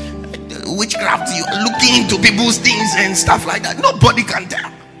you. Witchcraft, you are looking into people's things and stuff like that. Nobody can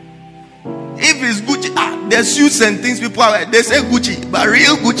tell. If it's Gucci, the suits and things people are, they say Gucci, but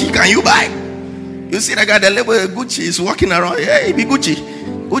real Gucci can you buy? You see the guy, the label Gucci is walking around. Hey, be Gucci.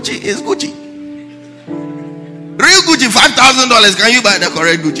 Gucci is Gucci. Real Gucci, $5,000. Can you buy the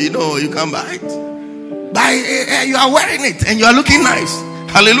correct Gucci? No, you can't buy it. Buy, you are wearing it and you are looking nice.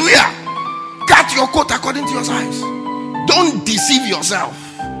 Hallelujah. Cut your coat according to your size. Don't deceive yourself.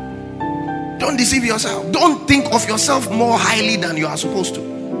 Don't deceive yourself. Don't think of yourself more highly than you are supposed to.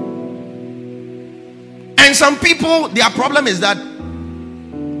 And some people, their problem is that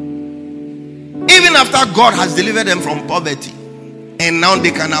even after God has delivered them from poverty and now they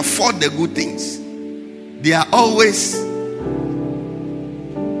can afford the good things, they are always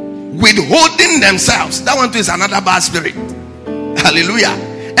withholding themselves. That one too is another bad spirit. Hallelujah.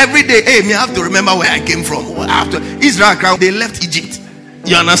 Every day, hey, me, I have to remember where I came from. After Israel, they left Egypt.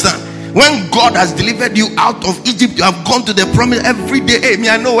 You understand? When God has delivered you out of Egypt, you have gone to the promise. Every day, hey, me,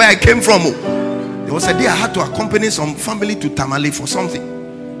 I know where I came from. There was a day I had to accompany some family to Tamale for something.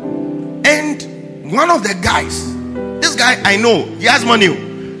 And one of the guys, this guy I know, he has money.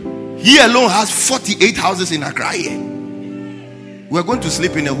 He alone has 48 houses in Accra here. We're going to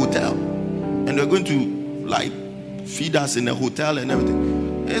sleep in a hotel. And they're going to like feed us in a hotel and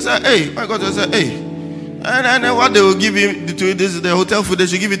everything. He said, hey, my God, I said, hey. And what they will give him to this is the hotel food, they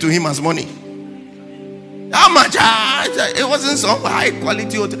should give it to him as money. How much? It wasn't some high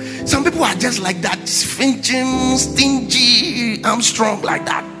quality hotel. Some people are just like that, flinching, stingy, Armstrong like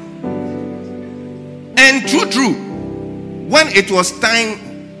that. And true, when it was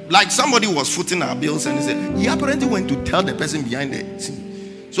time, like somebody was footing our bills and he said, he apparently went to tell the person behind the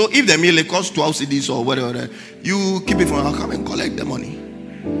scene. So if the meal costs 12 cedis or whatever, you keep it for, I'll come and collect the money.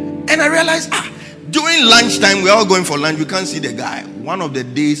 And I realized, during lunchtime, we're all going for lunch. We can't see the guy. One of the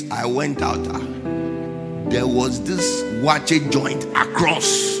days I went out, there was this watchet joint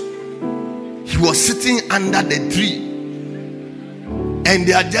across. He was sitting under the tree. And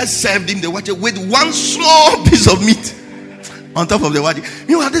they had just served him the watchet with one small piece of meat on top of the watchet.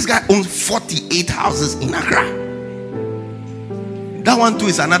 You know, this guy owns 48 houses in Accra. That one too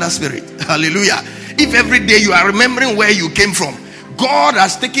is another spirit. Hallelujah. If every day you are remembering where you came from, God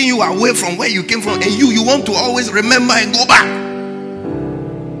has taken you away from where you came from, and you want to always remember and go back.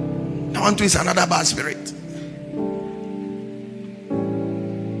 That one too is another bad spirit.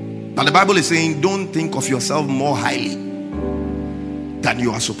 But the Bible is saying, don't think of yourself more highly than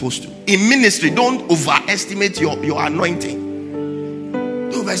you are supposed to. In ministry, don't overestimate your anointing.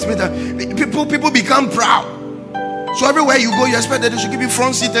 Don't overestimate that. People become proud. So everywhere you go, you expect that they should give you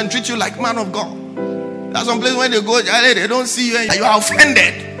front seat and treat you like man of God. There's some place when they go, they don't see you and you are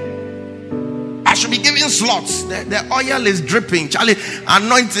offended. I should be giving slots. The oil is dripping. Charlie,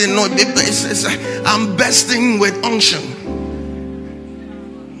 anointing. No, I'm bursting with unction.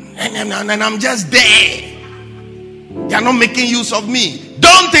 And I'm just there. They are not making use of me.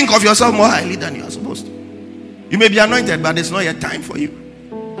 Don't think of yourself more highly than you are supposed to. You may be anointed, but it's not yet time for you.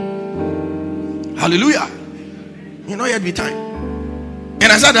 Hallelujah. You not yet be time.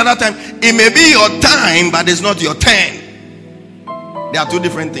 And I said the other time, it may be your time, but it's not your turn. There are two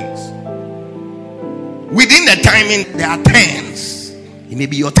different things. Within the timing, there are turns. It may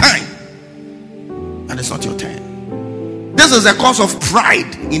be your time, and it's not your turn. This is a cause of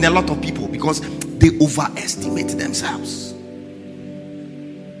pride in a lot of people because they overestimate themselves.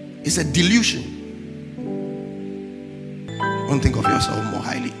 It's a delusion. Don't think of yourself more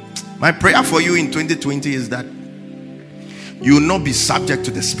highly. My prayer for you in 2020 is that you will not be subject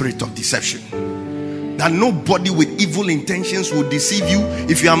to the spirit of deception. That nobody with evil intentions will deceive you.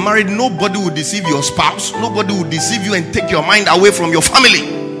 If you are married, nobody will deceive your spouse. Nobody will deceive you and take your mind away from your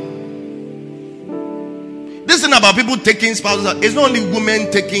family. This thing about people taking spouses, it's not only women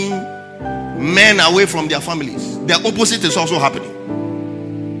taking men away from their families. The opposite is also happening.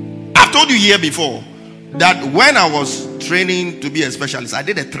 I've told you here before that when I was training to be a specialist, I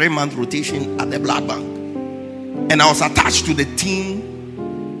did a 3-month rotation at the blood bank. And I was attached to the team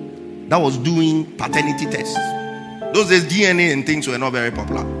that was doing paternity tests. Those days DNA and things were not very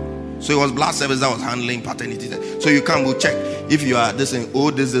popular. So it was blood service that was handling paternity tests. So you come, we'll check if you are this and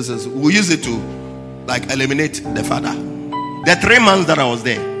this. We'll use it to like eliminate the father. The 3 months that I was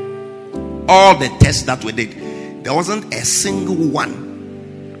there, all the tests that we did, there wasn't a single one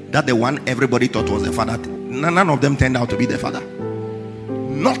that the one everybody thought was the father. None of them turned out to be the father.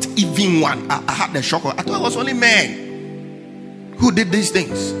 Not even one. I had the shock. I thought it was only men who did these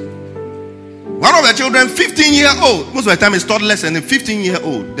things. One of the children, 15-year-old, most of the time it's toddlers, and a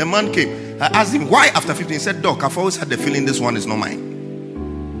 15-year-old, the man came. I asked him, why after 15? He said, Doc, I've always had the feeling this one is not mine.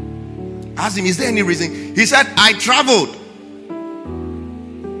 I asked him, is there any reason? He said, I traveled.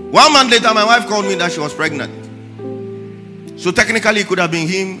 1 month later, my wife called me that she was pregnant. So technically it could have been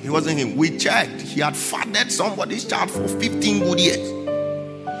him. It wasn't him. We checked. He had fathered somebody's child for 15 good years.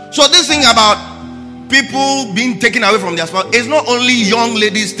 So this thing about people being taken away from their spouse, it's not only young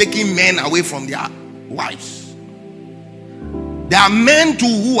ladies taking men away from their wives. There are men too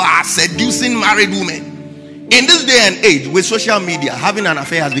who are seducing married women. In this day and age with social media, having an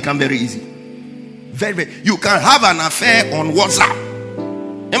affair has become very easy. Very. You can have an affair on WhatsApp.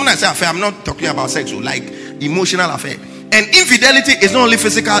 And when I say affair, I'm not talking about sex, like emotional affair. And infidelity is not only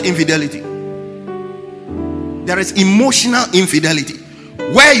physical infidelity. There is emotional infidelity,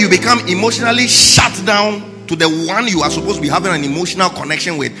 where you become emotionally shut down to the one you are supposed to be having an emotional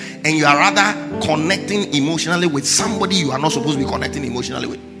connection with, and you are rather connecting emotionally with somebody you are not supposed to be connecting emotionally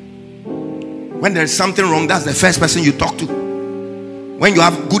with. When there is something wrong, that's the first person you talk to. When you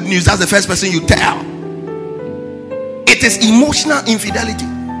have good news, that's the first person you tell. It is emotional infidelity,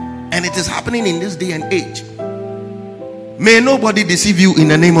 and it is happening in this day and age. May nobody deceive you in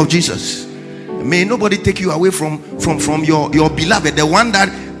the name of Jesus. May nobody take you away from your beloved, the one that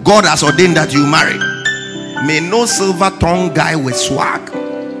God has ordained that you marry. May no silver-tongued guy with swag,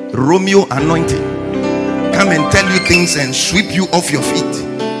 Romeo anointing, come and tell you things and sweep you off your feet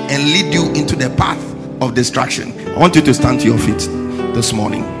and lead you into the path of destruction. I want you to stand to your feet this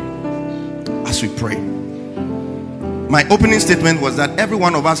morning as we pray. My opening statement was that every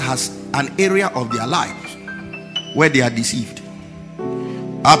one of us has an area of their lives where they are deceived.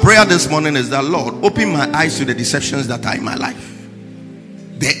 Our prayer this morning is that, Lord, open my eyes to the deceptions that are in my life.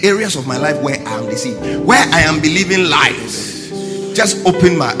 The areas of my life where I am deceived, where I am believing lies. Just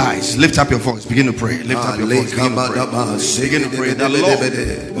open my eyes. Lift up your voice. Begin to pray. Lift up your voice. Begin to pray. Begin to pray. That Lord,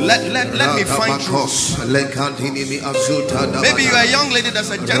 let me find truth. Maybe you are a young lady that's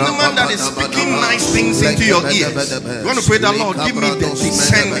a gentleman that is speaking nice things into your ears. You want to pray that, Lord, give me the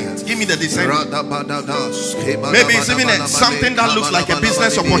discernment. Give me the discernment. Maybe it's even something that looks like a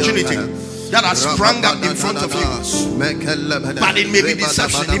business opportunity that has sprung up in front of you, but it may be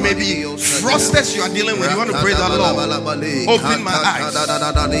deception, it may be frosters you are dealing with. You want to pray that, Lord, open my eyes,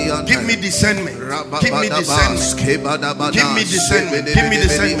 give me discernment, give me discernment, give me discernment, give me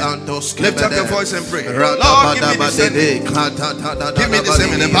discernment. Lift up your voice and pray. Lord, give me discernment, give me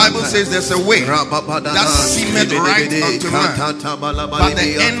discernment. The Bible says there's a way that seemeth right unto man, but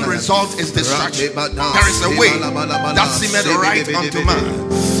the end result is destruction. There is a way that seemeth right unto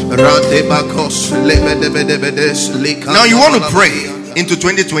man. Now you want to pray into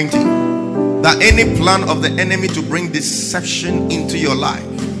 2020 that any plan of the enemy to bring deception into your life,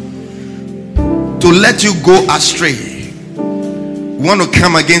 to let you go astray, We want to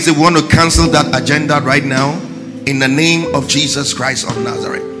come against it. We want to cancel that agenda right now in the name of Jesus Christ of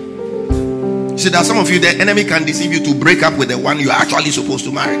Nazareth. See, there are some of you, the enemy can deceive you to break up with the one you are actually supposed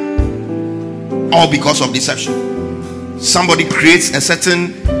to marry, all because of deception. Somebody creates a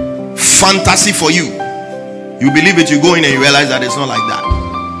certain fantasy for you. You believe it, you go in and you realize that it's not like that.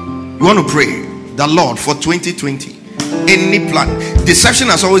 You want to pray the Lord for 2020. Any plan, deception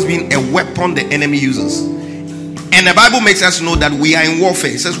has always been a weapon the enemy uses. And the Bible makes us know that we are in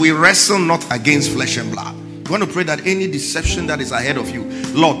warfare. It says we wrestle not against flesh and blood. You want to pray that any deception that is ahead of you,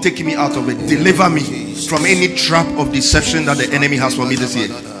 Lord, take me out of it. Deliver me from any trap of deception that the enemy has for me this year.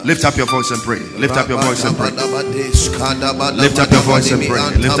 Lift up your voice and pray. Lift up your voice and pray. Lift up your voice and pray.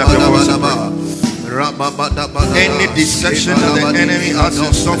 Lift up your voice and pray. Any deception that the enemy has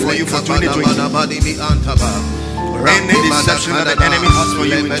in store for you for 2020. Any deception that the enemy has for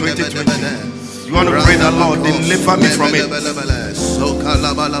you in 2020. You want to pray that Lord deliver me from it.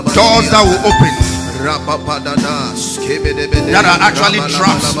 Doors that will open that are actually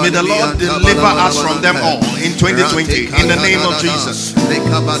traps, may the Lord deliver us from them all in 2020 in the name of Jesus.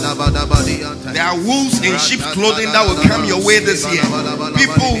 There are wolves in sheep's clothing that will come your way this year.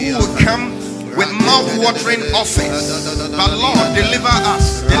 People who will come with mouth-watering offers, but Lord, deliver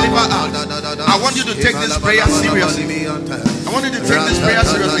us, deliver us. I want you to take this prayer seriously. I want you to take this prayer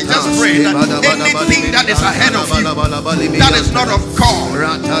seriously. Just pray that anything that is ahead of you that is not of God.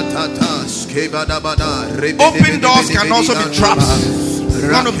 Open doors can also be traps.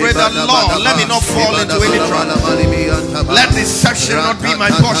 I want to pray that Lord, let me not fall into any trap. Let deception not be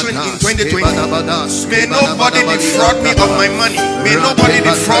my portion in 2020. May nobody defraud me of my money. May nobody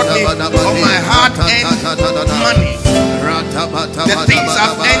defraud me of my hard-earned money. The things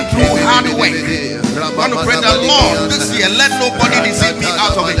I've earned through hard work. I want to pray that Lord, this year let nobody deceive me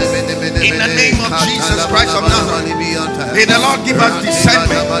out of it. In the name of Jesus Christ of Nazareth. May the Lord give us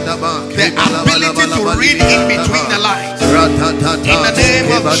discernment, the ability to read in between the lines. In the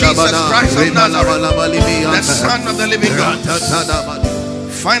name of Jesus Christ of Nazareth, the Son of the living God.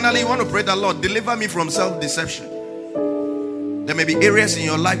 Finally, you want to pray that Lord, deliver me from self-deception. There may be areas in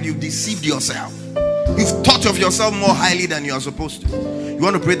your life you've deceived yourself. You've thought of yourself more highly than you are supposed to. You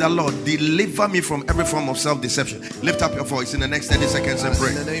want to pray that Lord, deliver me from every form of self-deception. Lift up your voice in the next 30 seconds and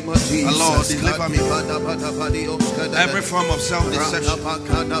pray. Lord, deliver me from every form of self-deception.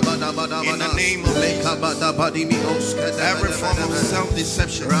 In the name of Jesus. Every form of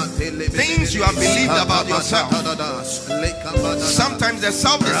self-deception. Things you have believed about yourself. Sometimes the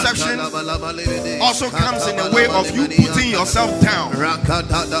self-deception also comes in the way of you putting yourself down.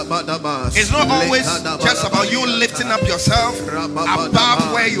 It's not always just about you lifting up yourself above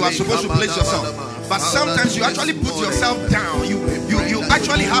where you are supposed to place yourself, but sometimes you actually put yourself down. You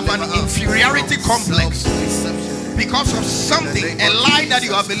actually have an inferiority complex because of something, a lie that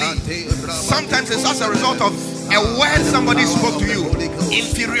you have believed. Sometimes it's as a result of a word somebody spoke to you.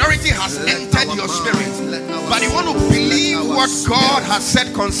 Inferiority has entered your spirit, but you want to believe what God has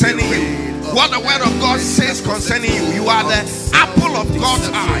said concerning you. What the word of God says concerning you. You are the apple of God's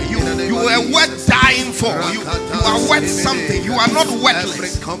eye. You are worth dying for. You are worth something. You are not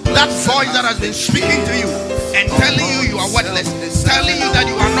worthless. That voice that has been speaking to you and telling you you are worthless, telling you that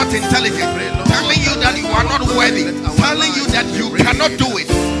you are not intelligent, telling you that you are not worthy, telling you that you cannot do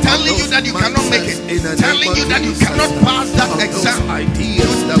it, telling you that you cannot make it, telling you that you cannot pass that exam.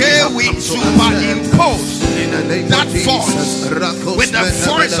 Today we superimpose that voice with the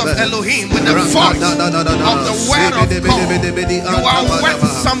voice of Elohim, with the voice of the word of God. You are worth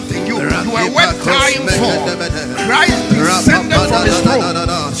something. You are worth dying for. Christ descended from his throne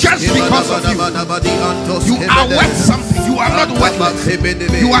just because of you. You are worth something. You are not worthless.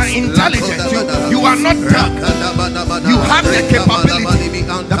 You are intelligent. You are not dumb. You have the capability.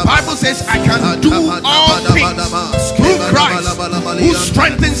 The Bible says I can do all things through Christ who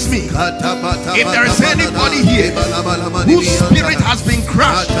strengthens me. If there is anybody here whose spirit has been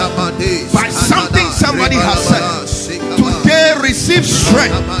crushed by something somebody has said, today receive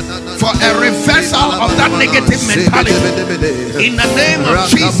strength for a reversal of that negative mentality. In the name of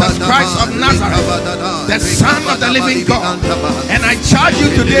Jesus Christ of Nazareth, the Son of the living God. And I charge you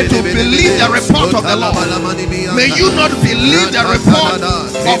today to believe the report of the Lord. May you not believe the report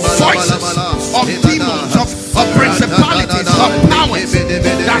of voices, of demons, of principalities, of powers.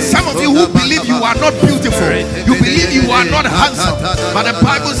 There are some of you who believe you are not beautiful. You believe you are not handsome. But the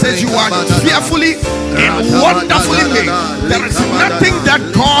Bible says you are fearfully and wonderfully made. There is nothing that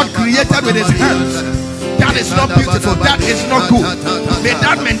God created with his hands that is not beautiful, that is not good. May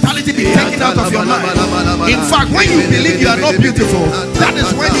that mentality be taken out of your mind. In fact, when you believe you are not beautiful, that is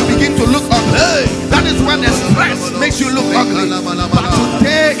when you begin to look up. That is when the stress makes makes you look ugly. But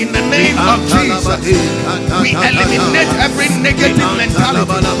today, in the name of Jesus, we eliminate every negative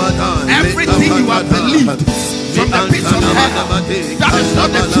mentality. Everything you have believed from the pits of hell, that is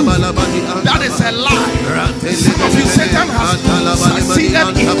not the truth. That is a lie. Some of you, Satan has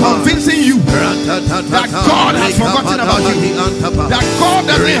succeeded in convincing you that God has forgotten about you, that God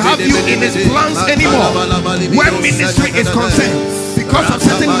doesn't have you in his plans anymore when ministry is concerned, because of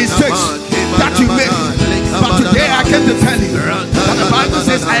certain mistakes that you made. But today I came to tell you that the Bible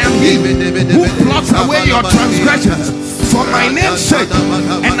says, I am he who blots away your transgressions for my name's sake,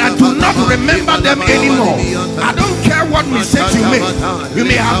 and I do not remember them anymore. I don't care what mistakes you make. You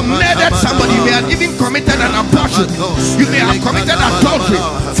may have murdered somebody, you may have even committed an abortion, you may have committed adultery,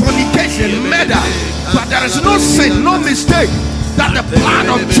 fornication, murder, but there is no sin, no mistake that the blood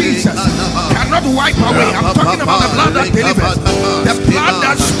of Jesus cannot wipe away. I'm talking about the blood that delivers, the blood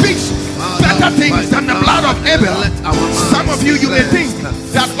that speaks better things than the blood of Abel. Some of you, you may think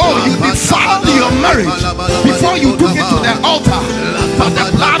that, oh, you defiled your marriage before you took it to the altar, but the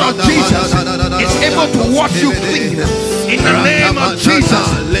blood of Jesus is able to wash you clean. In the name of Jesus,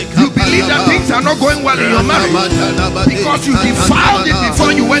 you believe that things are not going well in your marriage because you defiled it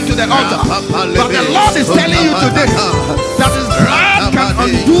before you went to the altar. But the Lord is telling you today that his blood can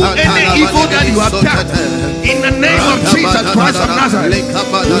undo any evil that you have done. In the name of Jesus Christ of Nazareth,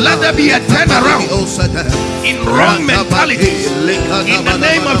 let there be a turnaround in wrong mentality. In the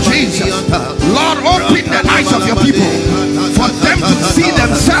name of Jesus, Lord, open the eyes of your people for them to see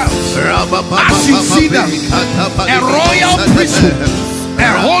themselves as you see them. A royal priesthood, a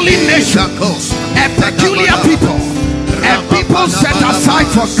holy nation, a peculiar people, a people set aside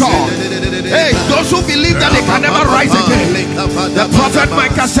for God. Hey, those who believe that they can never rise again, the prophet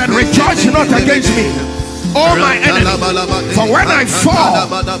Micah said, rejoice not against me, oh my enemy, for when I fall,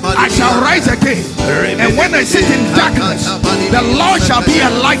 I shall rise again, and when I sit in darkness, the Lord shall be a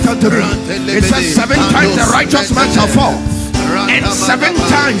light unto me. It says 7 times the righteous man shall fall, and 7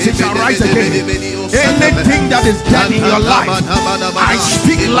 times he shall rise again. Anything that is dead in your life, I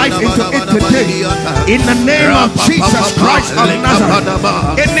speak life into it today. In the name of Jesus Christ of Nazareth.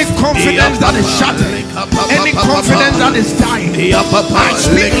 Any confidence that is shattered, any confidence that is dying, I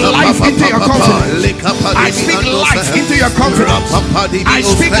speak life into your confidence. I speak life into your confidence. I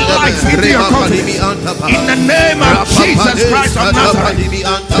speak life into your confidence. In the name of Jesus Christ of Nazareth,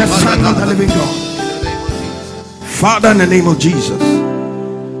 the Son of the living God. Father, in the name of Jesus,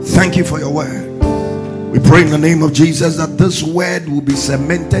 thank you for your word. We pray in the name of Jesus that this word will be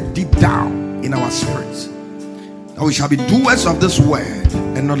cemented deep down in our spirits, that we shall be doers of this word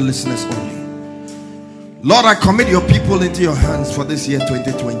and not listeners only. Lord, I commit your people into your hands for this year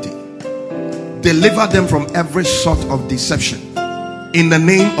 2020. Deliver them from every sort of deception in the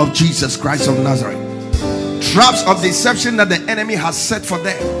name of Jesus Christ of Nazareth. Traps of deception that the enemy has set for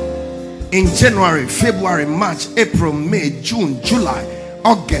them in January, February, March, April, May, June, July,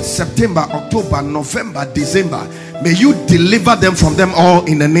 August, September, October, November, December. May you deliver them from them all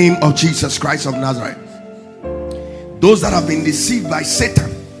in the name of Jesus Christ of Nazareth. Those that have been deceived by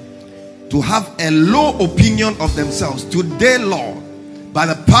Satan to have a low opinion of themselves, today, Lord, by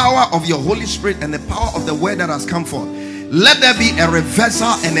the power of your Holy Spirit and the power of the word that has come forth, let there be a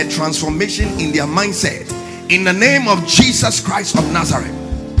reversal and a transformation in their mindset in the name of Jesus Christ of Nazareth,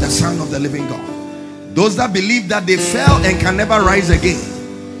 the Son of the living God. Those that believe that they fell and can never rise again,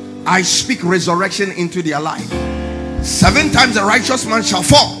 I speak resurrection into their life. 7 times the righteous man shall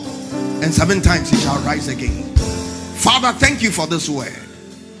fall, and 7 times he shall rise again. Father, thank you for this word.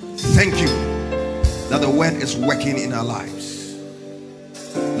 Thank you that the word is working in our lives.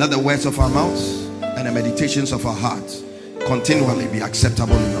 Let the words of our mouths and the meditations of our hearts continually be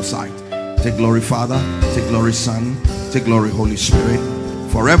acceptable in your sight. Take glory, Father. Take glory, Son. Take glory, Holy Spirit.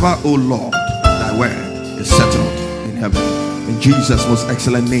 Forever, O Lord, thy word is settled in heaven. In Jesus' most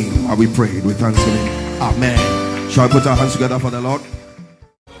excellent name are we prayed with thanksgiving. Amen. Shall we put our hands together for the Lord?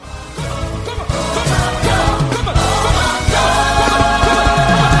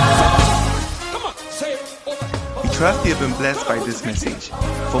 We trust you have been blessed by this message.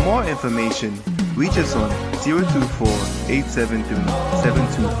 For more information, reach us on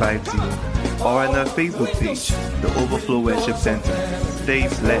 024-873-7250 or on our Facebook page, The Overflow Worship Center. Stay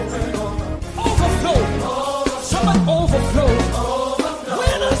blessed. Overflow. Somebody overflow.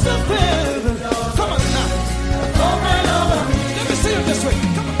 When is the